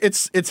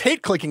it's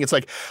hate clicking. It's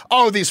like,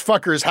 oh, these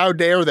fuckers, how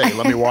dare they?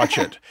 Let me watch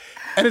it.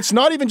 And it's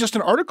not even just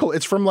an article.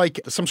 It's from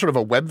some sort of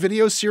a web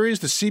video series,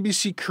 the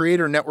CBC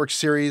Creator Network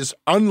series,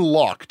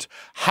 Unlocked,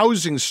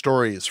 Housing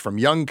Stories from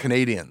Young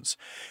Canadians.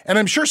 And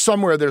I'm sure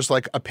somewhere there's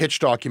a pitch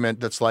document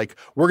that's we're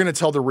going to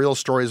tell the real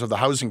stories of the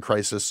housing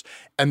crisis,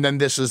 and then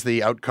this is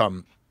the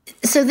outcome.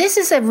 So this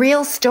is a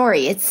real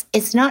story.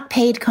 It's not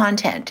paid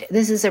content.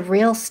 This is a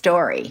real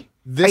story.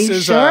 This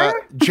is sure?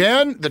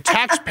 Jan, the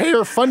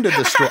taxpayer funded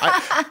this story.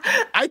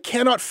 I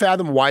cannot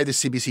fathom why the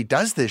CBC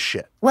does this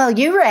shit. Well,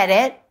 you read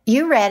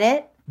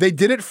it. They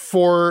did it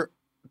for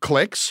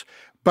clicks,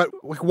 but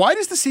why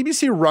does the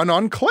CBC run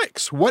on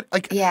clicks? Why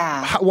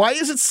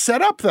is it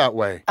set up that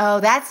way? Oh,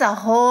 that's a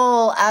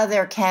whole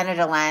other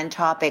Canada Land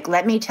topic.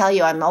 Let me tell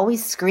you, I'm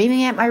always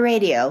screaming at my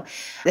radio.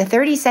 The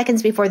 30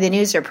 seconds before the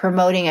news are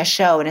promoting a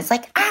show, and it's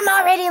I'm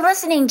already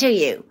listening to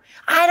you.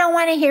 I don't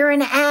want to hear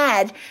an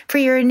ad for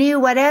your new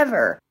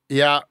whatever.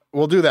 Yeah,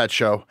 we'll do that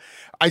show.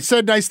 I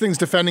said nice things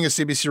defending a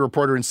CBC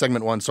reporter in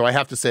segment 1, so I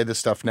have to say this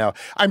stuff now.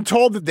 I'm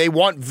told that they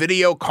want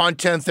video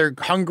content. They're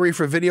hungry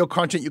for video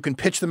content. You can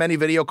pitch them any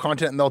video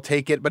content and they'll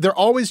take it. But they're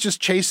always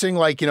just chasing,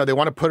 they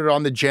want to put it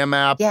on the Gem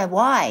app. Yeah,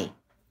 why?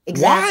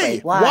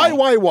 Exactly.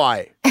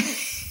 Why?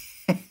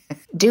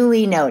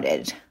 Duly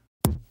noted.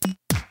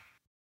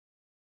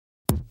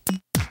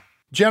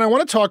 Jen, I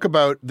want to talk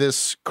about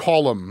this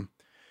column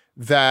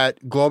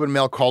that Globe and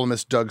Mail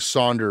columnist Doug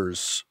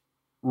Saunders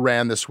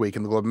ran this week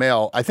in the Globe and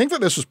Mail. I think that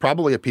this was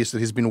probably a piece that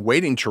he's been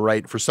waiting to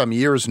write for some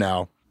years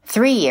now.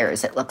 3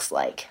 years, it looks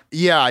like.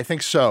 Yeah, I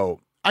think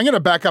so. I'm going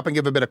to back up and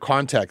give a bit of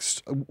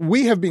context.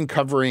 We have been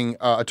covering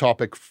a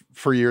topic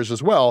for years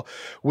as well,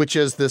 which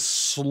is this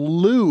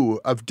slew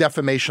of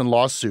defamation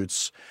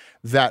lawsuits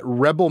that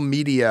Rebel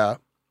Media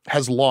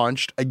has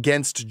launched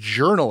against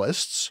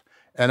journalists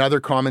and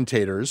other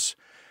commentators.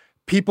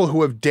 People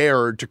who have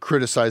dared to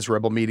criticize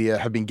Rebel Media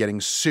have been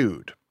getting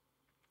sued.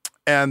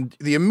 And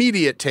the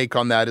immediate take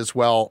on that is,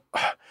 well,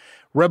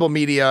 Rebel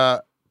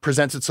Media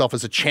presents itself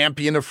as a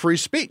champion of free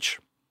speech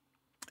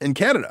in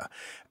Canada.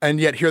 And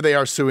yet here they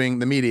are suing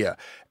the media.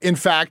 In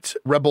fact,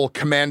 Rebel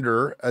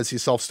Commander, as he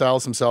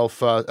self-styles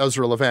himself,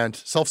 Ezra Levant,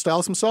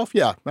 self-styles himself?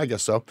 Yeah, I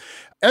guess so.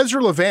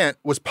 Ezra Levant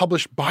was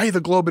published by the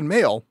Globe and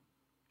Mail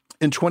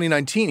in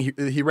 2019,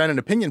 he ran an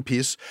opinion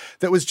piece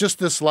that was just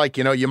this like,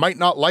 you might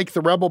not like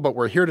the Rebel, but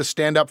we're here to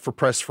stand up for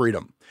press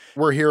freedom.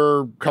 We're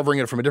here covering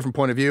it from a different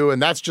point of view,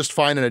 and that's just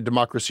fine in a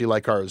democracy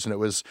like ours. And it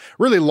was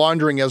really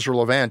laundering Ezra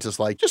Levant as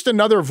like just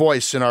another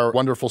voice in our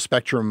wonderful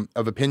spectrum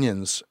of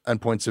opinions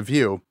and points of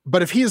view.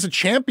 But if he is a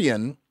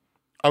champion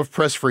of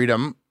press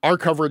freedom, our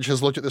coverage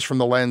has looked at this from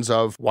the lens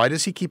of why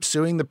does he keep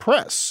suing the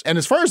press? And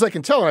as far as I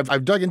can tell, and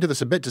I've dug into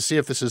this a bit to see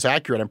if this is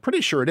accurate, I'm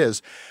pretty sure it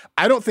is,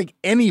 I don't think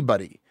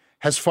anybody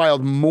has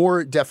filed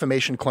more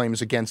defamation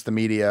claims against the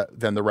media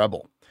than the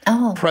Rebel.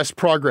 Oh. Press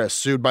Progress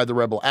sued by the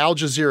Rebel, Al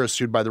Jazeera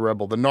sued by the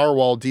Rebel, the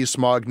Narwhal,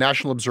 DSMOG,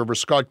 National Observer,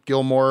 Scott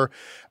Gilmore,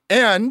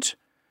 and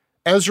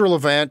Ezra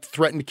Levant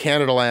threatened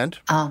Canadaland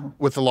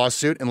with the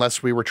lawsuit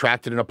unless we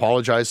retracted and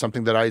apologized,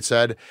 something that I had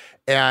said,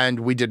 and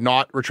we did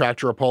not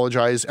retract or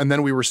apologize, and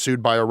then we were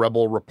sued by a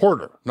Rebel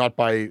reporter, not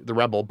by the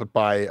Rebel, but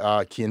by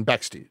Cian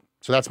Bexte.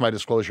 So that's my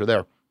disclosure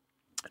there.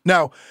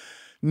 Now,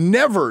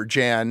 never,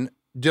 Jan,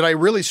 did I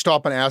really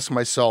stop and ask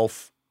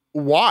myself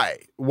why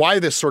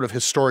this sort of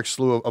historic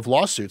slew of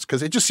lawsuits?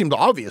 Because it just seemed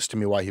obvious to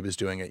me why he was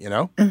doing it,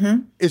 Mm-hmm.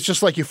 It's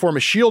just like you form a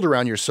shield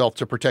around yourself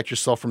to protect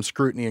yourself from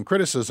scrutiny and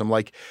criticism.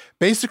 Like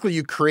basically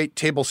you create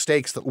table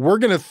stakes that we're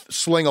going to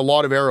sling a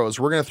lot of arrows,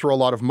 we're going to throw a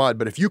lot of mud,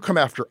 but if you come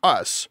after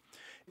us,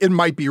 it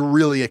might be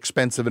really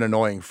expensive and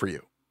annoying for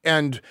you.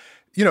 And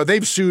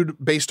they've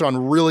sued based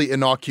on really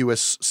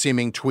innocuous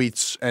seeming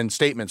tweets and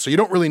statements. So you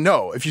don't really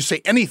know. If you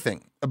say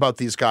anything about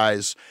these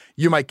guys,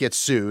 you might get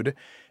sued.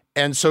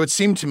 And so it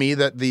seemed to me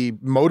that the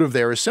motive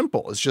there is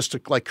simple. It's just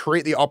to like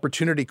create the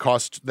opportunity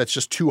cost that's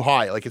just too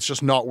high. Like it's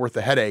just not worth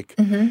the headache.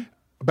 Mm-hmm.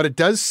 But it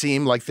does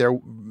seem like there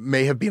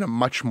may have been a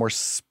much more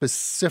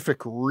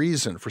specific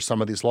reason for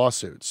some of these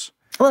lawsuits.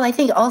 Well, I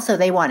think also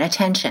they want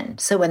attention.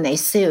 So when they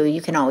sue,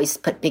 you can always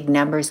put big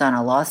numbers on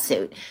a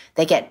lawsuit.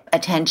 They get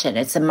attention.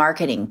 It's a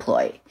marketing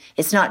ploy.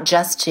 It's not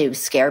just to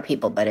scare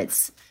people, but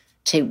it's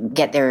to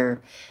get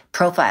their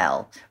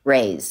profile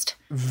raised.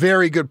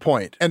 Very good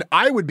point. And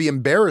I would be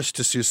embarrassed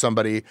to sue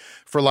somebody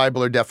for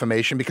libel or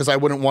defamation because I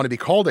wouldn't want to be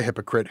called a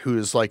hypocrite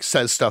who's like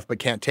says stuff but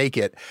can't take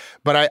it.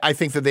 But I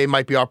think that they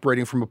might be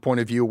operating from a point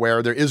of view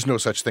where there is no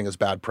such thing as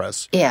bad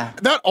press. Yeah.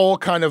 That all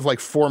kind of like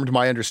formed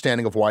my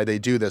understanding of why they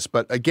do this.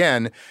 But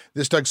again,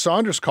 this Doug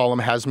Saunders column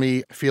has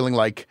me feeling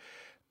like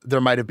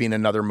there might have been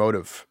another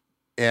motive.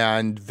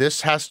 And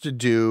this has to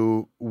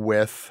do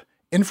with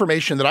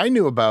information that I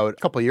knew about a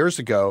couple of years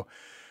ago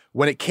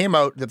when it came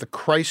out that the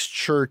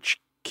Christchurch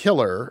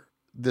killer,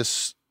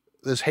 this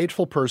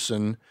hateful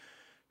person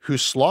who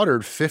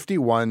slaughtered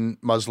 51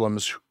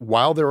 Muslims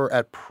while they were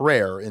at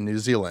prayer in New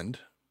Zealand,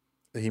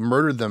 he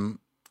murdered them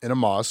in a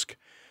mosque.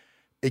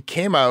 It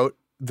came out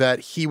that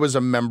he was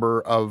a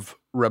member of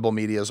Rebel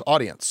Media's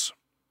audience.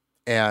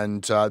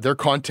 And their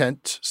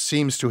content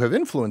seems to have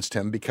influenced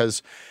him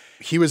because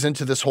he was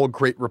into this whole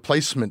great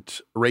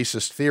replacement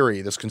racist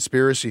theory, this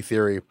conspiracy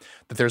theory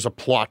that there's a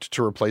plot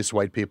to replace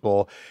white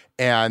people.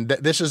 And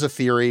this is a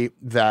theory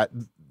that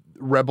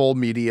Rebel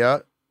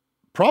Media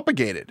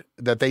propagated,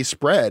 that they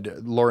spread.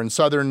 Lauren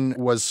Southern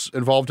was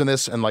involved in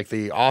this, and like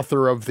the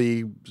author of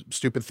the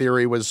stupid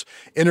theory was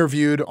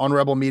interviewed on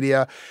Rebel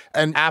Media.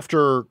 And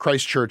after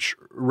Christchurch,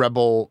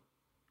 Rebel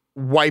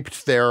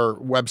wiped their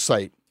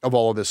website of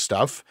all of this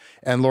stuff.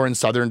 And Lauren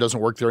Southern doesn't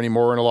work there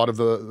anymore. And a lot of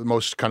the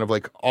most kind of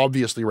like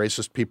obviously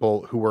racist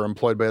people who were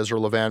employed by Ezra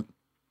Levant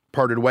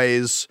parted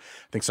ways.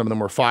 I think some of them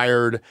were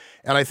fired.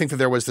 And I think that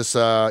there was this,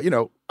 I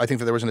think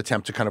that there was an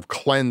attempt to kind of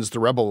cleanse the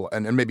Rebel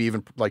and maybe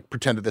even like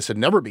pretend that this had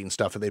never been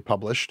stuff that they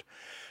published.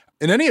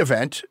 In any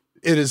event,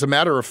 it is a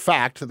matter of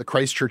fact that the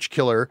Christchurch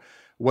killer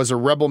was a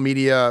Rebel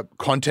Media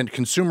content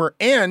consumer,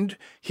 and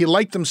he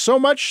liked them so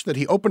much that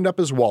he opened up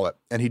his wallet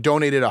and he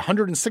donated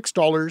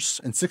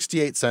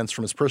 $106.68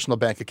 from his personal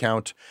bank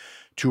account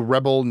to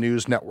Rebel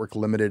News Network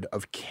Limited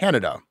of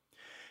Canada.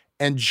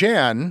 And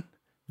Jan,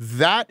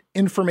 that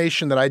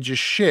information that I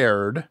just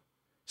shared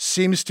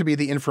seems to be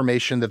the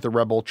information that the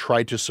Rebel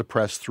tried to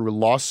suppress through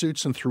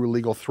lawsuits and through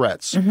legal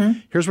threats. Mm-hmm.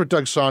 Here's what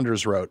Doug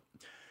Saunders wrote.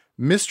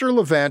 Mr.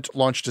 Levant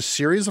launched a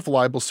series of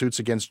libel suits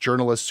against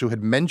journalists who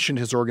had mentioned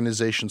his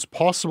organization's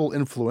possible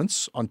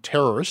influence on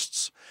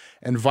terrorists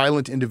and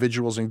violent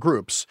individuals and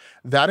groups.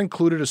 That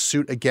included a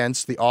suit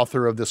against the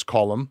author of this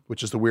column,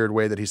 which is the weird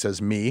way that he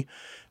says me.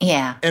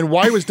 Yeah. And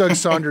why was Doug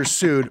Saunders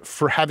sued?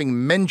 For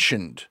having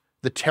mentioned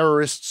the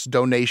terrorists'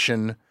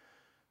 donation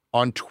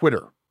on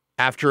Twitter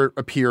after it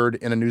appeared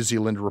in a New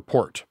Zealand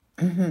report.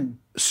 Mm-hmm.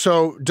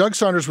 So Doug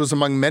Saunders was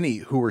among many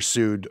who were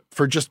sued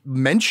for just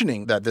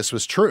mentioning that this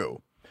was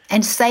true.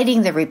 And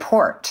citing the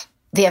report,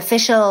 the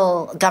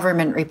official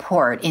government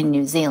report in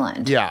New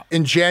Zealand. Yeah.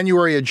 In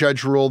January, a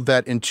judge ruled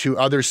that in two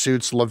other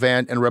suits,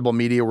 Levant and Rebel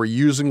Media were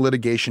using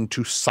litigation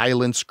to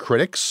silence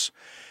critics,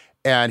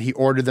 and he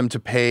ordered them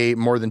to pay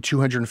more than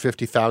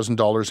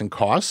 $250,000 in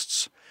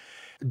costs.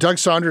 Doug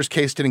Saunders'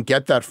 case didn't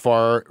get that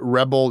far.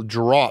 Rebel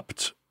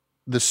dropped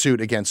the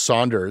suit against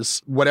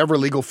Saunders. Whatever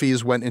legal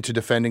fees went into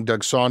defending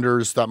Doug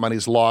Saunders, that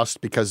money's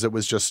lost because it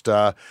was just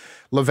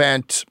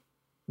Levant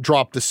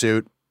dropped the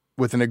suit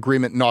with an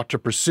agreement not to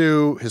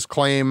pursue his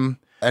claim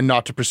and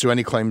not to pursue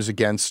any claims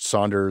against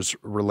Saunders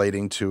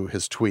relating to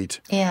his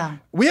tweet. Yeah.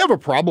 We have a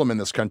problem in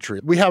this country.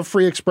 We have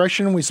free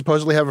expression. We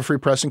supposedly have a free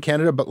press in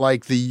Canada, but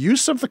like the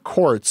use of the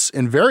courts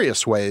in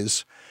various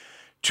ways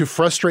to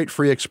frustrate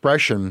free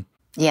expression.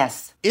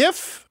 Yes.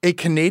 If a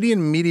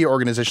Canadian media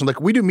organization, like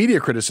we do media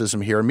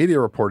criticism here, media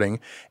reporting,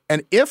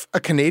 and if a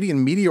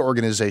Canadian media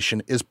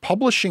organization is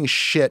publishing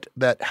shit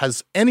that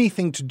has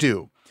anything to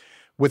do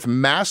with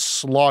mass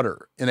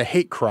slaughter in a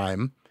hate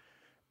crime,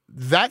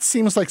 that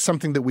seems like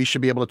something that we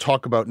should be able to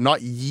talk about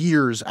not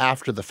years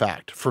after the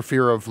fact for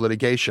fear of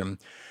litigation.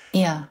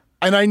 Yeah.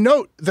 And I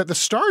note that the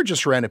Star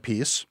just ran a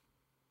piece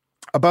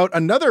about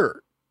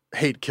another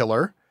hate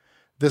killer,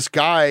 this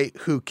guy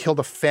who killed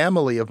a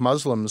family of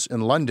Muslims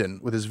in London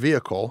with his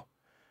vehicle.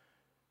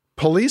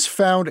 Police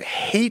found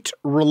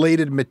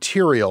hate-related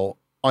material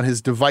on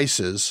his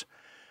devices,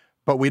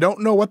 but we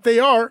don't know what they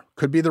are.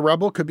 Could be the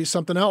Rebel, could be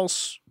something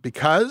else,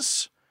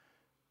 because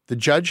the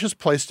judge has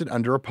placed it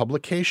under a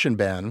publication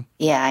ban.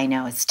 Yeah, I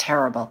know. It's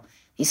terrible.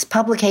 These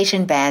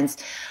publication bans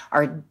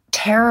are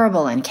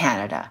terrible in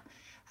Canada.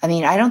 I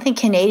mean, I don't think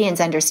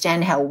Canadians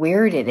understand how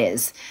weird it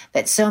is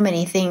that so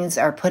many things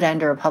are put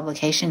under a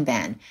publication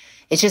ban.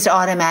 It's just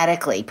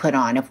automatically put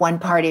on. If one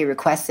party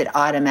requests it,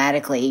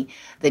 automatically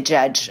the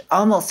judge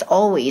almost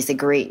always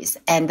agrees.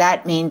 And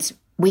that means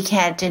we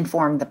can't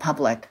inform the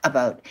public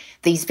about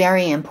these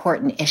very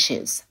important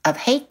issues of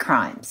hate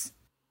crimes.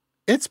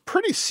 It's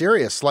pretty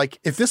serious. Like,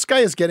 if this guy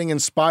is getting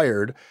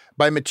inspired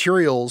by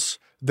materials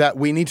that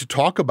we need to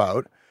talk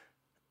about,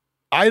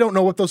 I don't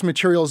know what those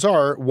materials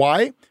are.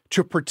 Why?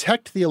 To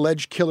protect the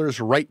alleged killer's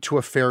right to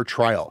a fair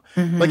trial.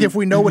 Mm-hmm. Like, if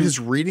we know what his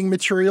reading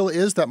material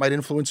is, that might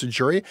influence a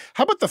jury.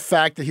 How about the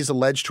fact that he's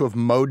alleged to have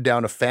mowed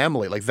down a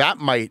family? Like, that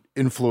might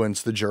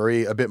influence the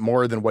jury a bit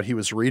more than what he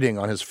was reading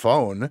on his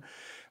phone.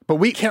 But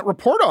we can't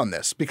report on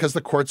this because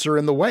the courts are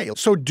in the way.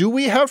 So do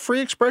we have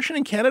free expression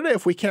in Canada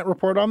if we can't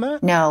report on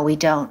that? No, we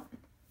don't.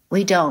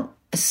 We don't.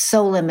 It's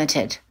so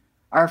limited.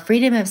 Our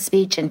freedom of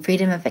speech and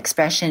freedom of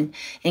expression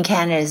in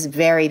Canada is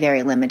very,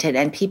 very limited.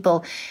 And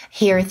people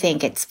here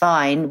think it's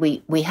fine.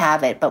 We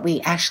have it, but we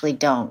actually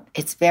don't.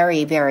 It's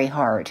very, very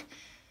hard.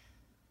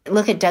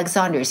 Look at Doug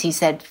Saunders. He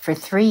said for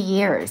 3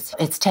 years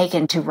it's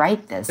taken to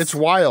write this. It's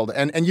wild.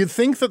 And you'd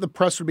think that the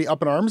press would be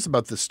up in arms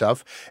about this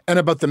stuff and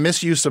about the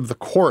misuse of the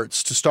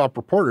courts to stop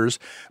reporters.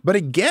 But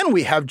again,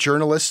 we have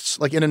journalists,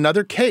 like in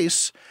another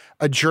case,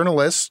 a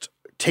journalist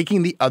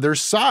taking the other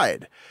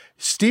side.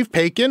 Steve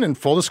Paikin, in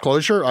full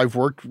disclosure, I've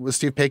worked with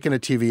Steve Paikin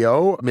at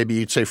TVO. Maybe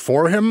you'd say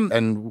for him,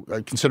 and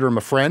I consider him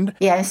a friend.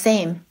 Yeah,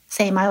 same.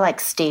 I like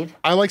Steve.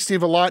 I like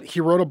Steve a lot.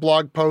 He wrote a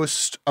blog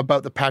post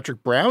about the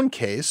Patrick Brown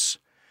case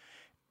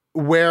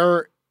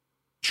where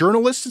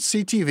journalists at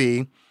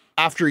CTV,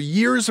 after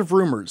years of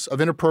rumors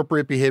of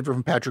inappropriate behavior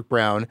from Patrick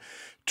Brown,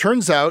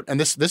 turns out, and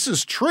this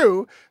is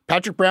true,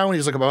 Patrick Brown, when he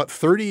was like about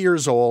 30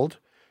 years old,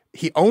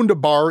 he owned a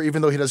bar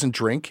even though he doesn't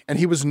drink, and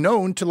he was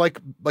known to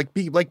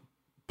be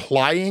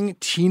plying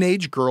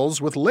teenage girls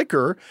with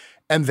liquor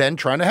and then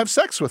trying to have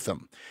sex with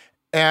them.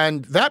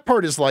 And that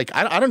part is like,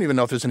 I don't even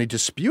know if there's any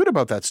dispute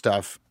about that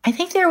stuff. I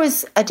think there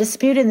was a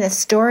dispute in this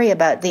story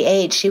about the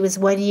age. She was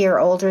 1 year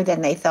older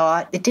than they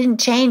thought. It didn't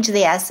change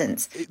the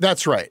essence.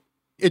 That's right.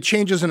 It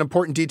changes an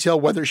important detail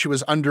whether she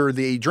was under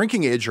the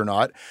drinking age or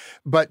not.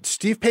 But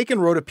Steve Paikin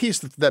wrote a piece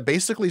that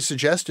basically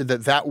suggested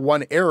that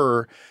one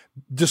error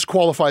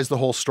disqualifies the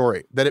whole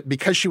story. That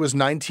because she was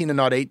 19 and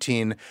not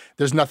 18,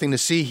 there's nothing to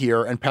see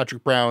here. And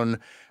Patrick Brown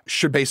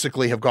should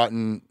basically have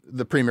gotten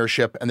the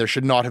premiership and there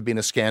should not have been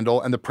a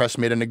scandal. And the press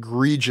made an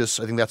egregious,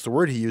 I think that's the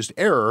word he used,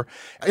 error.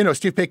 You know,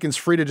 Steve Paikin's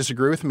free to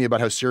disagree with me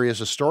about how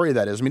serious a story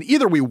that is. I mean,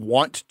 either we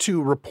want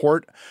to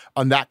report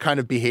on that kind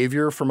of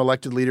behavior from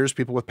elected leaders,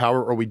 people with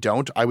power, or we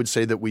don't. I would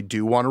say that we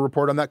do want to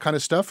report on that kind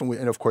of stuff.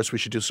 And of course, we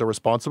should do so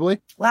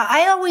responsibly. Well,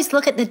 I always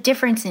look at the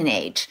difference in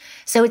age.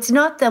 So it's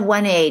not the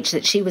one age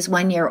that she was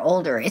 1 year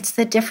older. It's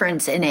the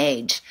difference in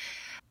age.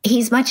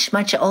 He's much,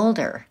 much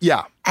older.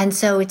 Yeah. And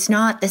so it's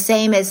not the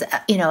same as,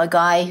 a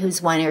guy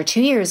who's 1 or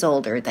 2 years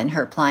older than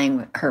her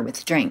plying her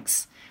with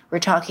drinks. We're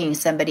talking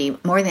somebody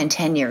more than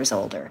 10 years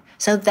older.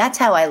 So that's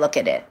how I look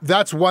at it.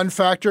 That's one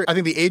factor. I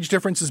think the age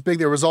difference is big.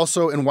 There was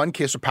also, in one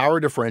case, a power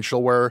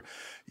differential where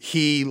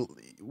he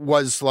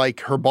was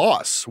like her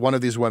boss, one of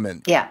these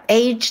women. Yeah,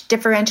 age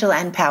differential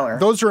and power.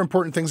 Those are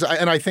important things.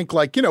 And I think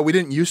we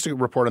didn't used to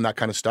report on that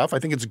kind of stuff. I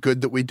think it's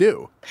good that we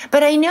do.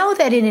 But I know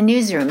that in a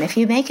newsroom, if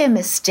you make a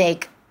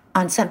mistake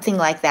on something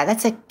like that,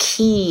 that's a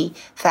key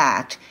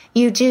fact.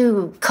 You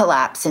do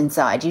collapse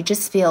inside. You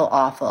just feel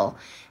awful.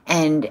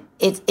 And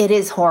it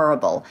is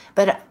horrible.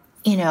 But,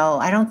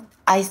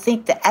 I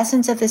think the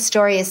essence of the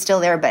story is still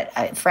there.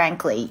 But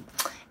frankly,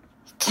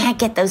 you can't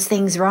get those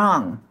things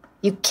wrong.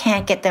 You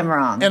can't get them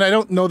wrong. And I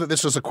don't know that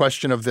this was a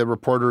question of the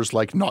reporters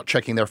not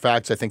checking their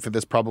facts. I think that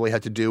this probably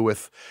had to do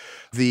with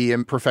the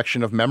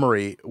imperfection of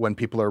memory when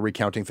people are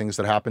recounting things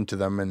that happened to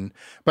them.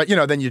 But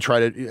then you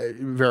try to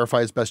verify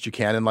as best you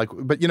can.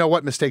 But you know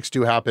what? Mistakes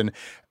do happen.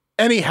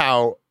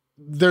 Anyhow,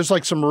 there's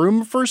some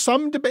room for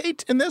some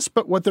debate in this,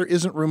 but what there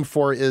isn't room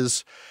for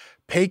is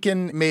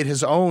Pakin made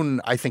his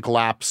own, I think,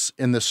 lapse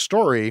in this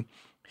story.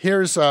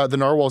 Here's the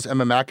Narwhal's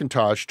Emma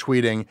McIntosh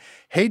tweeting,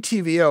 "Hey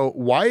TVO,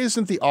 why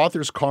isn't the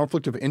author's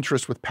conflict of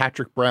interest with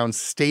Patrick Brown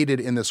stated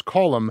in this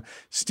column?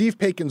 Steve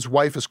Pakin's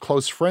wife is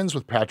close friends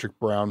with Patrick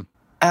Brown."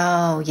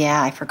 Oh,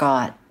 yeah, I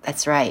forgot.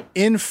 That's right.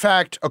 In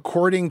fact,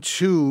 according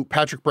to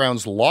Patrick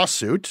Brown's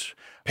lawsuit,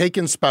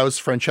 Pakin's spouse,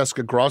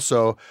 Francesca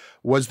Grosso,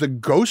 was the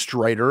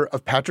ghostwriter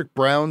of Patrick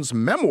Brown's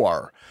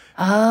memoir.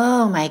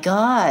 Oh, my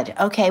God.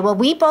 Okay, well,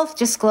 we both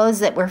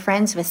disclosed that we're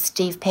friends with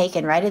Steve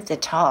Pakin right at the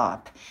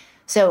top.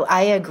 So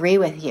I agree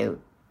with you.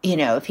 You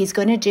know, if he's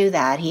going to do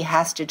that, he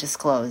has to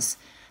disclose.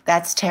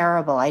 That's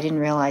terrible. I didn't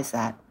realize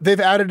that. They've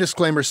added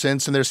disclaimer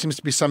since, and there seems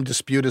to be some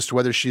dispute as to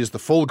whether she is the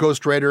full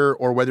ghostwriter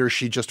or whether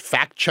she just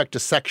fact-checked a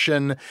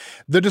section.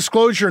 The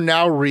disclosure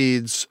now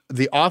reads,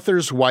 the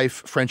author's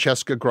wife,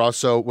 Francesca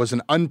Grosso, was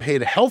an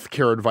unpaid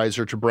healthcare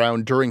advisor to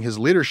Brown during his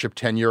leadership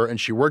tenure, and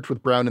she worked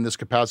with Brown in this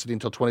capacity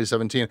until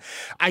 2017.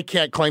 I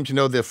can't claim to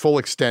know the full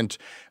extent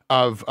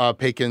of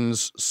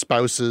Pakin's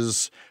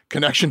spouse's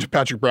connection to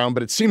Patrick Brown,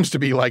 but it seems to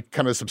be like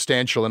kind of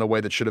substantial in a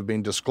way that should have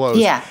been disclosed.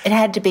 Yeah, it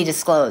had to be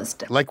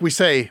disclosed. Like we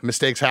say,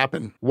 mistakes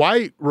happen.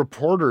 Why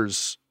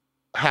reporters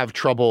have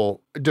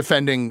trouble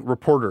defending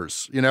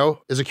reporters, you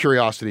know, is a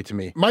curiosity to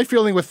me. My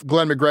feeling with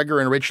Glenn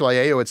McGregor and Rachel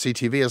Aiello at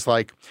CTV is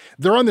like,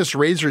 they're on this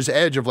razor's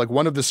edge of like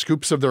one of the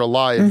scoops of their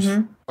lives,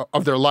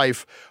 of their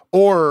life,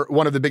 or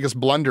one of the biggest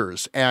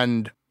blunders.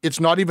 And it's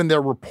not even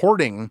their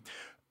reporting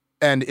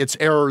and its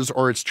errors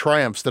or its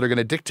triumphs that are going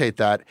to dictate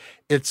that.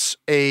 It's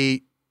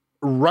a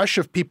rush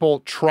of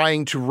people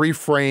trying to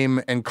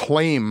reframe and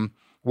claim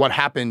what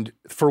happened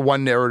for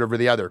one narrative or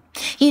the other.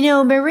 You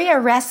know, Maria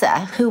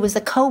Ressa, who was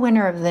a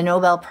co-winner of the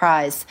Nobel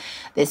Prize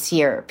this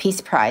year,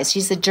 Peace Prize,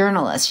 she's a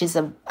journalist. She's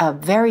a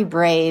very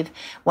brave,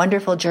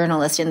 wonderful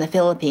journalist in the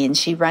Philippines.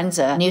 She runs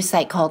a news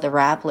site called The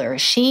Rappler.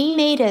 She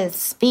made a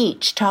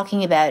speech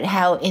talking about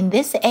how in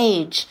this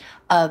age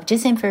of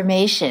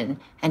disinformation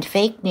and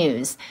fake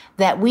news,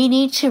 that we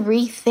need to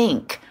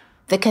rethink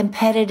the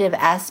competitive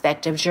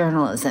aspect of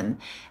journalism.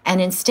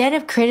 And instead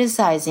of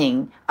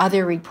criticizing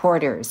other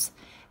reporters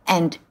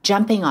and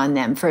jumping on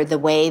them for the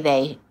way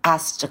they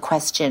asked a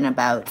question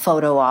about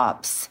photo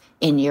ops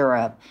in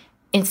Europe,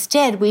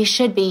 instead we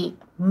should be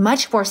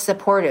much more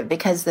supportive,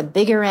 because the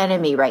bigger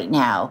enemy right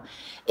now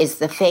is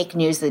the fake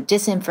news, the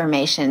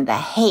disinformation, the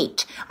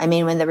hate. I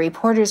mean, when the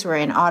reporters were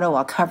in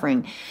Ottawa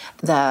covering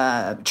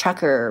the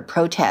trucker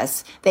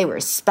protests, they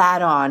were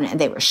spat on and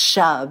they were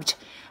shoved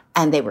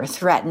and they were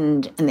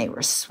threatened and they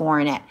were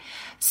sworn at.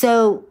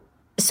 So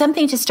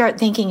something to start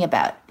thinking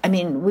about. I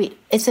mean,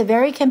 it's a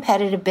very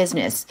competitive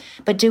business,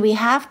 but do we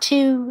have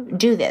to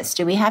do this?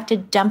 Do we have to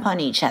dump on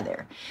each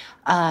other?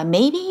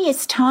 Maybe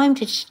it's time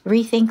to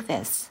rethink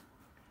this.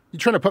 You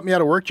trying to put me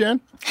out of work,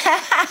 Jan?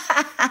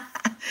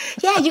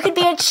 Yeah, you could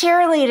be a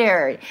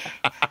cheerleader.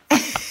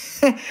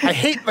 I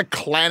hate the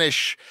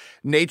clannish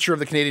nature of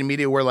the Canadian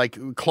media where, like,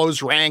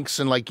 close ranks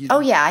and, like... Oh,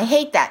 yeah, I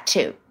hate that,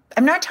 too.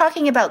 I'm not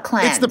talking about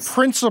clans. It's the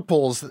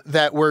principles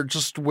that we're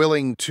just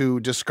willing to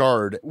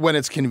discard when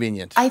it's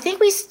convenient. I think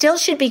we still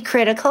should be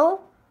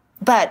critical,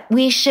 but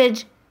we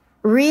should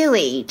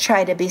really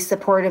try to be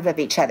supportive of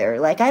each other.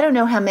 Like, I didn't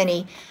know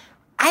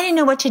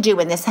what to do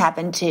when this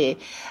happened to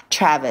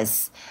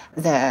Travis,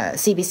 the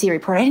CBC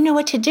reporter. I didn't know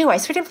what to do. I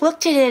sort of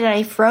looked at it and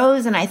I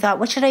froze and I thought,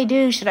 what should I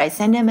do? Should I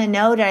send him a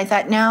note? And I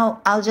thought, no,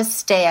 I'll just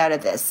stay out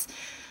of this.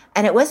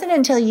 And it wasn't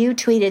until you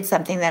tweeted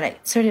something that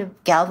it sort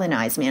of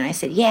galvanized me. And I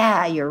said,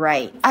 yeah, you're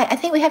right. I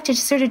think we have to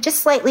sort of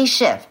just slightly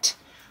shift.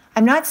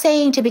 I'm not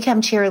saying to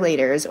become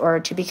cheerleaders or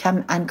to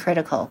become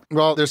uncritical.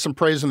 Well, there's some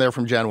praise in there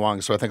from Jan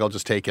Wong, so I think I'll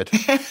just take it.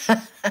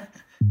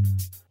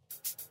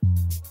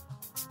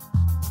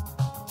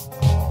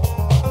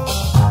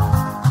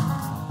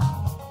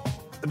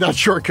 That's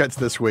Shortcuts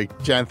this week.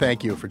 Jan,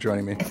 thank you for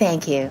joining me.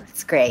 Thank you.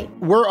 It's great.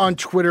 We're on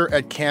Twitter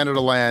at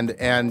Canadaland,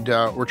 and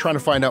we're trying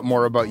to find out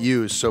more about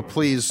you. So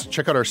please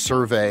check out our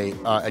survey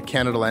at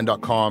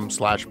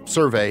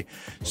canadaland.com/survey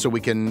so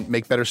we can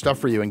make better stuff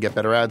for you and get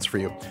better ads for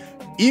you.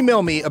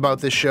 Email me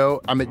about this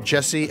show. I'm at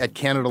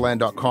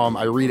jesse@canadaland.com.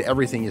 I read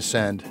everything you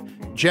send.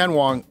 Jan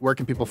Wong, where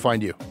can people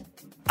find you?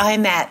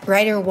 I'm at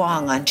Writer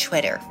Wong on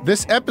Twitter.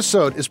 This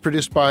episode is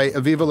produced by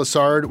Aviva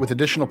Lessard with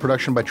additional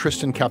production by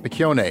Tristan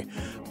Capacchione.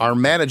 Our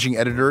managing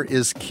editor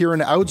is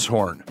Kieran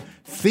Oudshorn.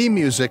 Theme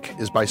music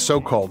is by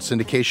So Called,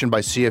 syndication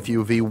by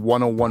CFUV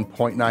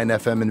 101.9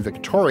 FM in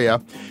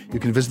Victoria. You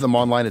can visit them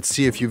online at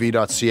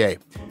cfuv.ca.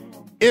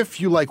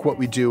 If you like what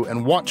we do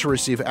and want to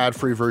receive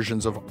ad-free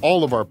versions of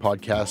all of our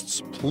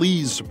podcasts,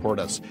 please support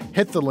us.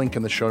 Hit the link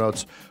in the show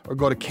notes or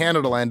go to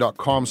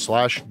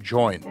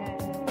canadaland.com/join.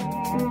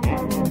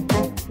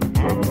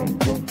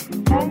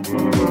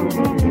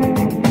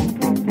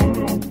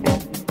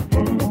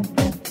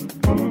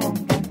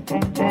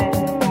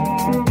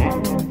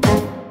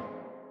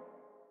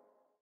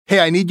 Hey,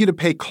 I need you to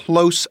pay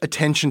close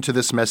attention to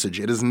this message.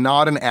 It is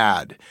not an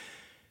ad.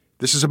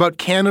 This is about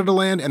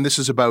Canadaland, and this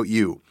is about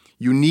you.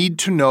 You need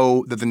to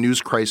know that the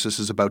news crisis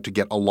is about to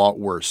get a lot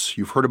worse.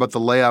 You've heard about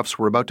the layoffs.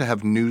 We're about to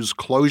have news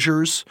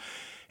closures.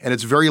 And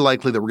it's very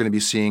likely that we're going to be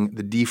seeing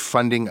the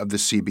defunding of the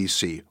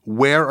CBC.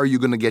 Where are you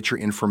going to get your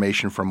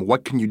information from?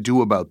 What can you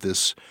do about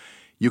this?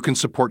 You can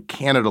support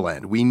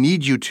Canadaland. We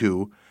need you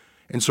to.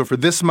 And so for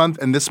this month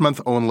and this month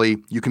only,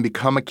 you can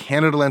become a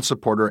Canadaland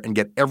supporter and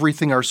get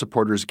everything our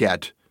supporters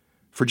get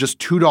for just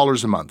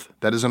 $2 a month.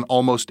 That is an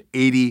almost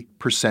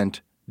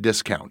 80%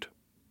 discount.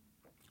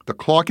 The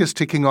clock is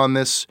ticking on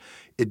this.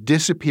 It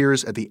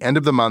disappears at the end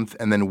of the month,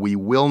 and then we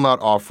will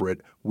not offer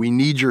it. We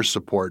need your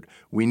support.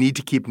 We need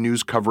to keep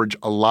news coverage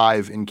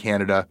alive in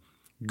Canada.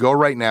 Go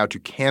right now to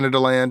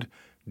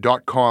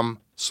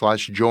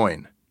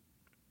canadaland.com/join.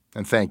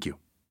 And thank you.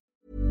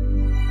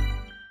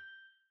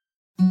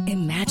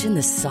 Imagine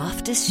the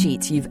softest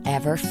sheets you've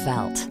ever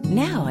felt.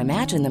 Now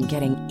imagine them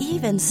getting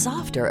even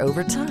softer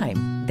over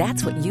time.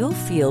 That's what you'll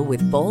feel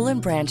with Boll &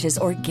 Branch's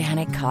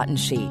organic cotton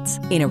sheets.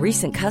 In a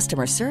recent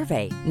customer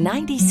survey,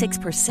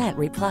 96%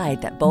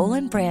 replied that Boll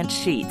 & Branch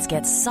sheets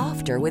get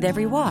softer with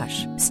every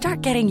wash.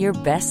 Start getting your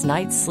best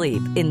night's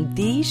sleep in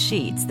these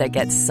sheets that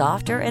get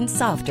softer and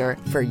softer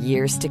for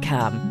years to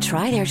come.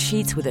 Try their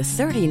sheets with a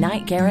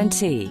 30-night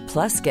guarantee.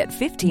 Plus, get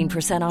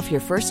 15% off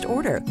your first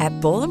order at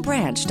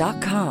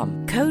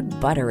bollandbranch.com. Code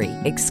BUTTERY.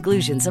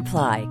 Exclusions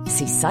apply.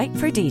 See site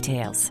for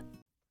details.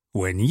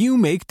 When you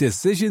make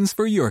decisions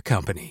for your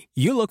company,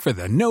 you look for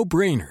the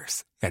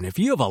no-brainers. And if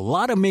you have a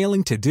lot of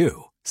mailing to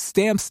do,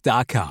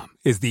 Stamps.com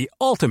is the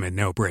ultimate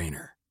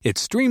no-brainer. It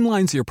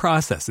streamlines your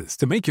processes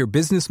to make your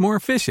business more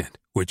efficient,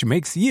 which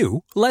makes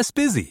you less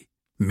busy.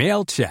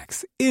 Mail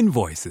checks,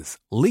 invoices,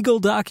 legal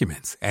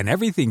documents, and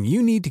everything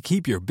you need to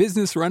keep your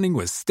business running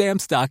with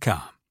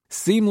Stamps.com.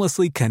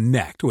 Seamlessly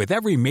connect with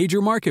every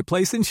major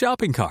marketplace and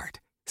shopping cart.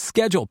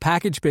 Schedule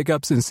package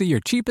pickups and see your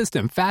cheapest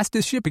and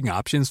fastest shipping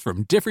options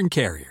from different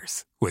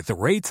carriers, with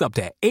rates up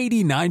to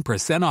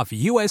 89% off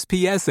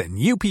USPS and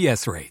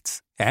UPS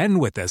rates. And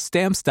with the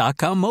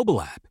Stamps.com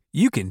mobile app,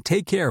 you can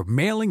take care of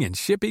mailing and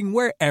shipping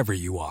wherever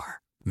you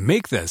are.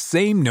 Make the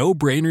same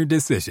no-brainer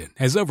decision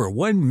as over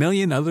 1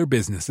 million other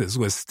businesses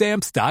with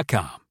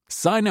Stamps.com.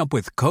 Sign up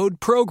with code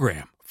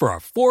PROGRAM for a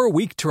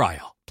 4-week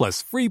trial,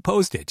 plus free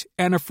postage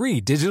and a free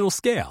digital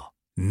scale.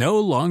 No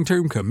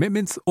long-term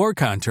commitments or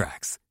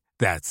contracts.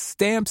 That's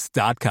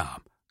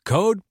Stamps.com.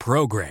 Code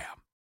PROGRAM.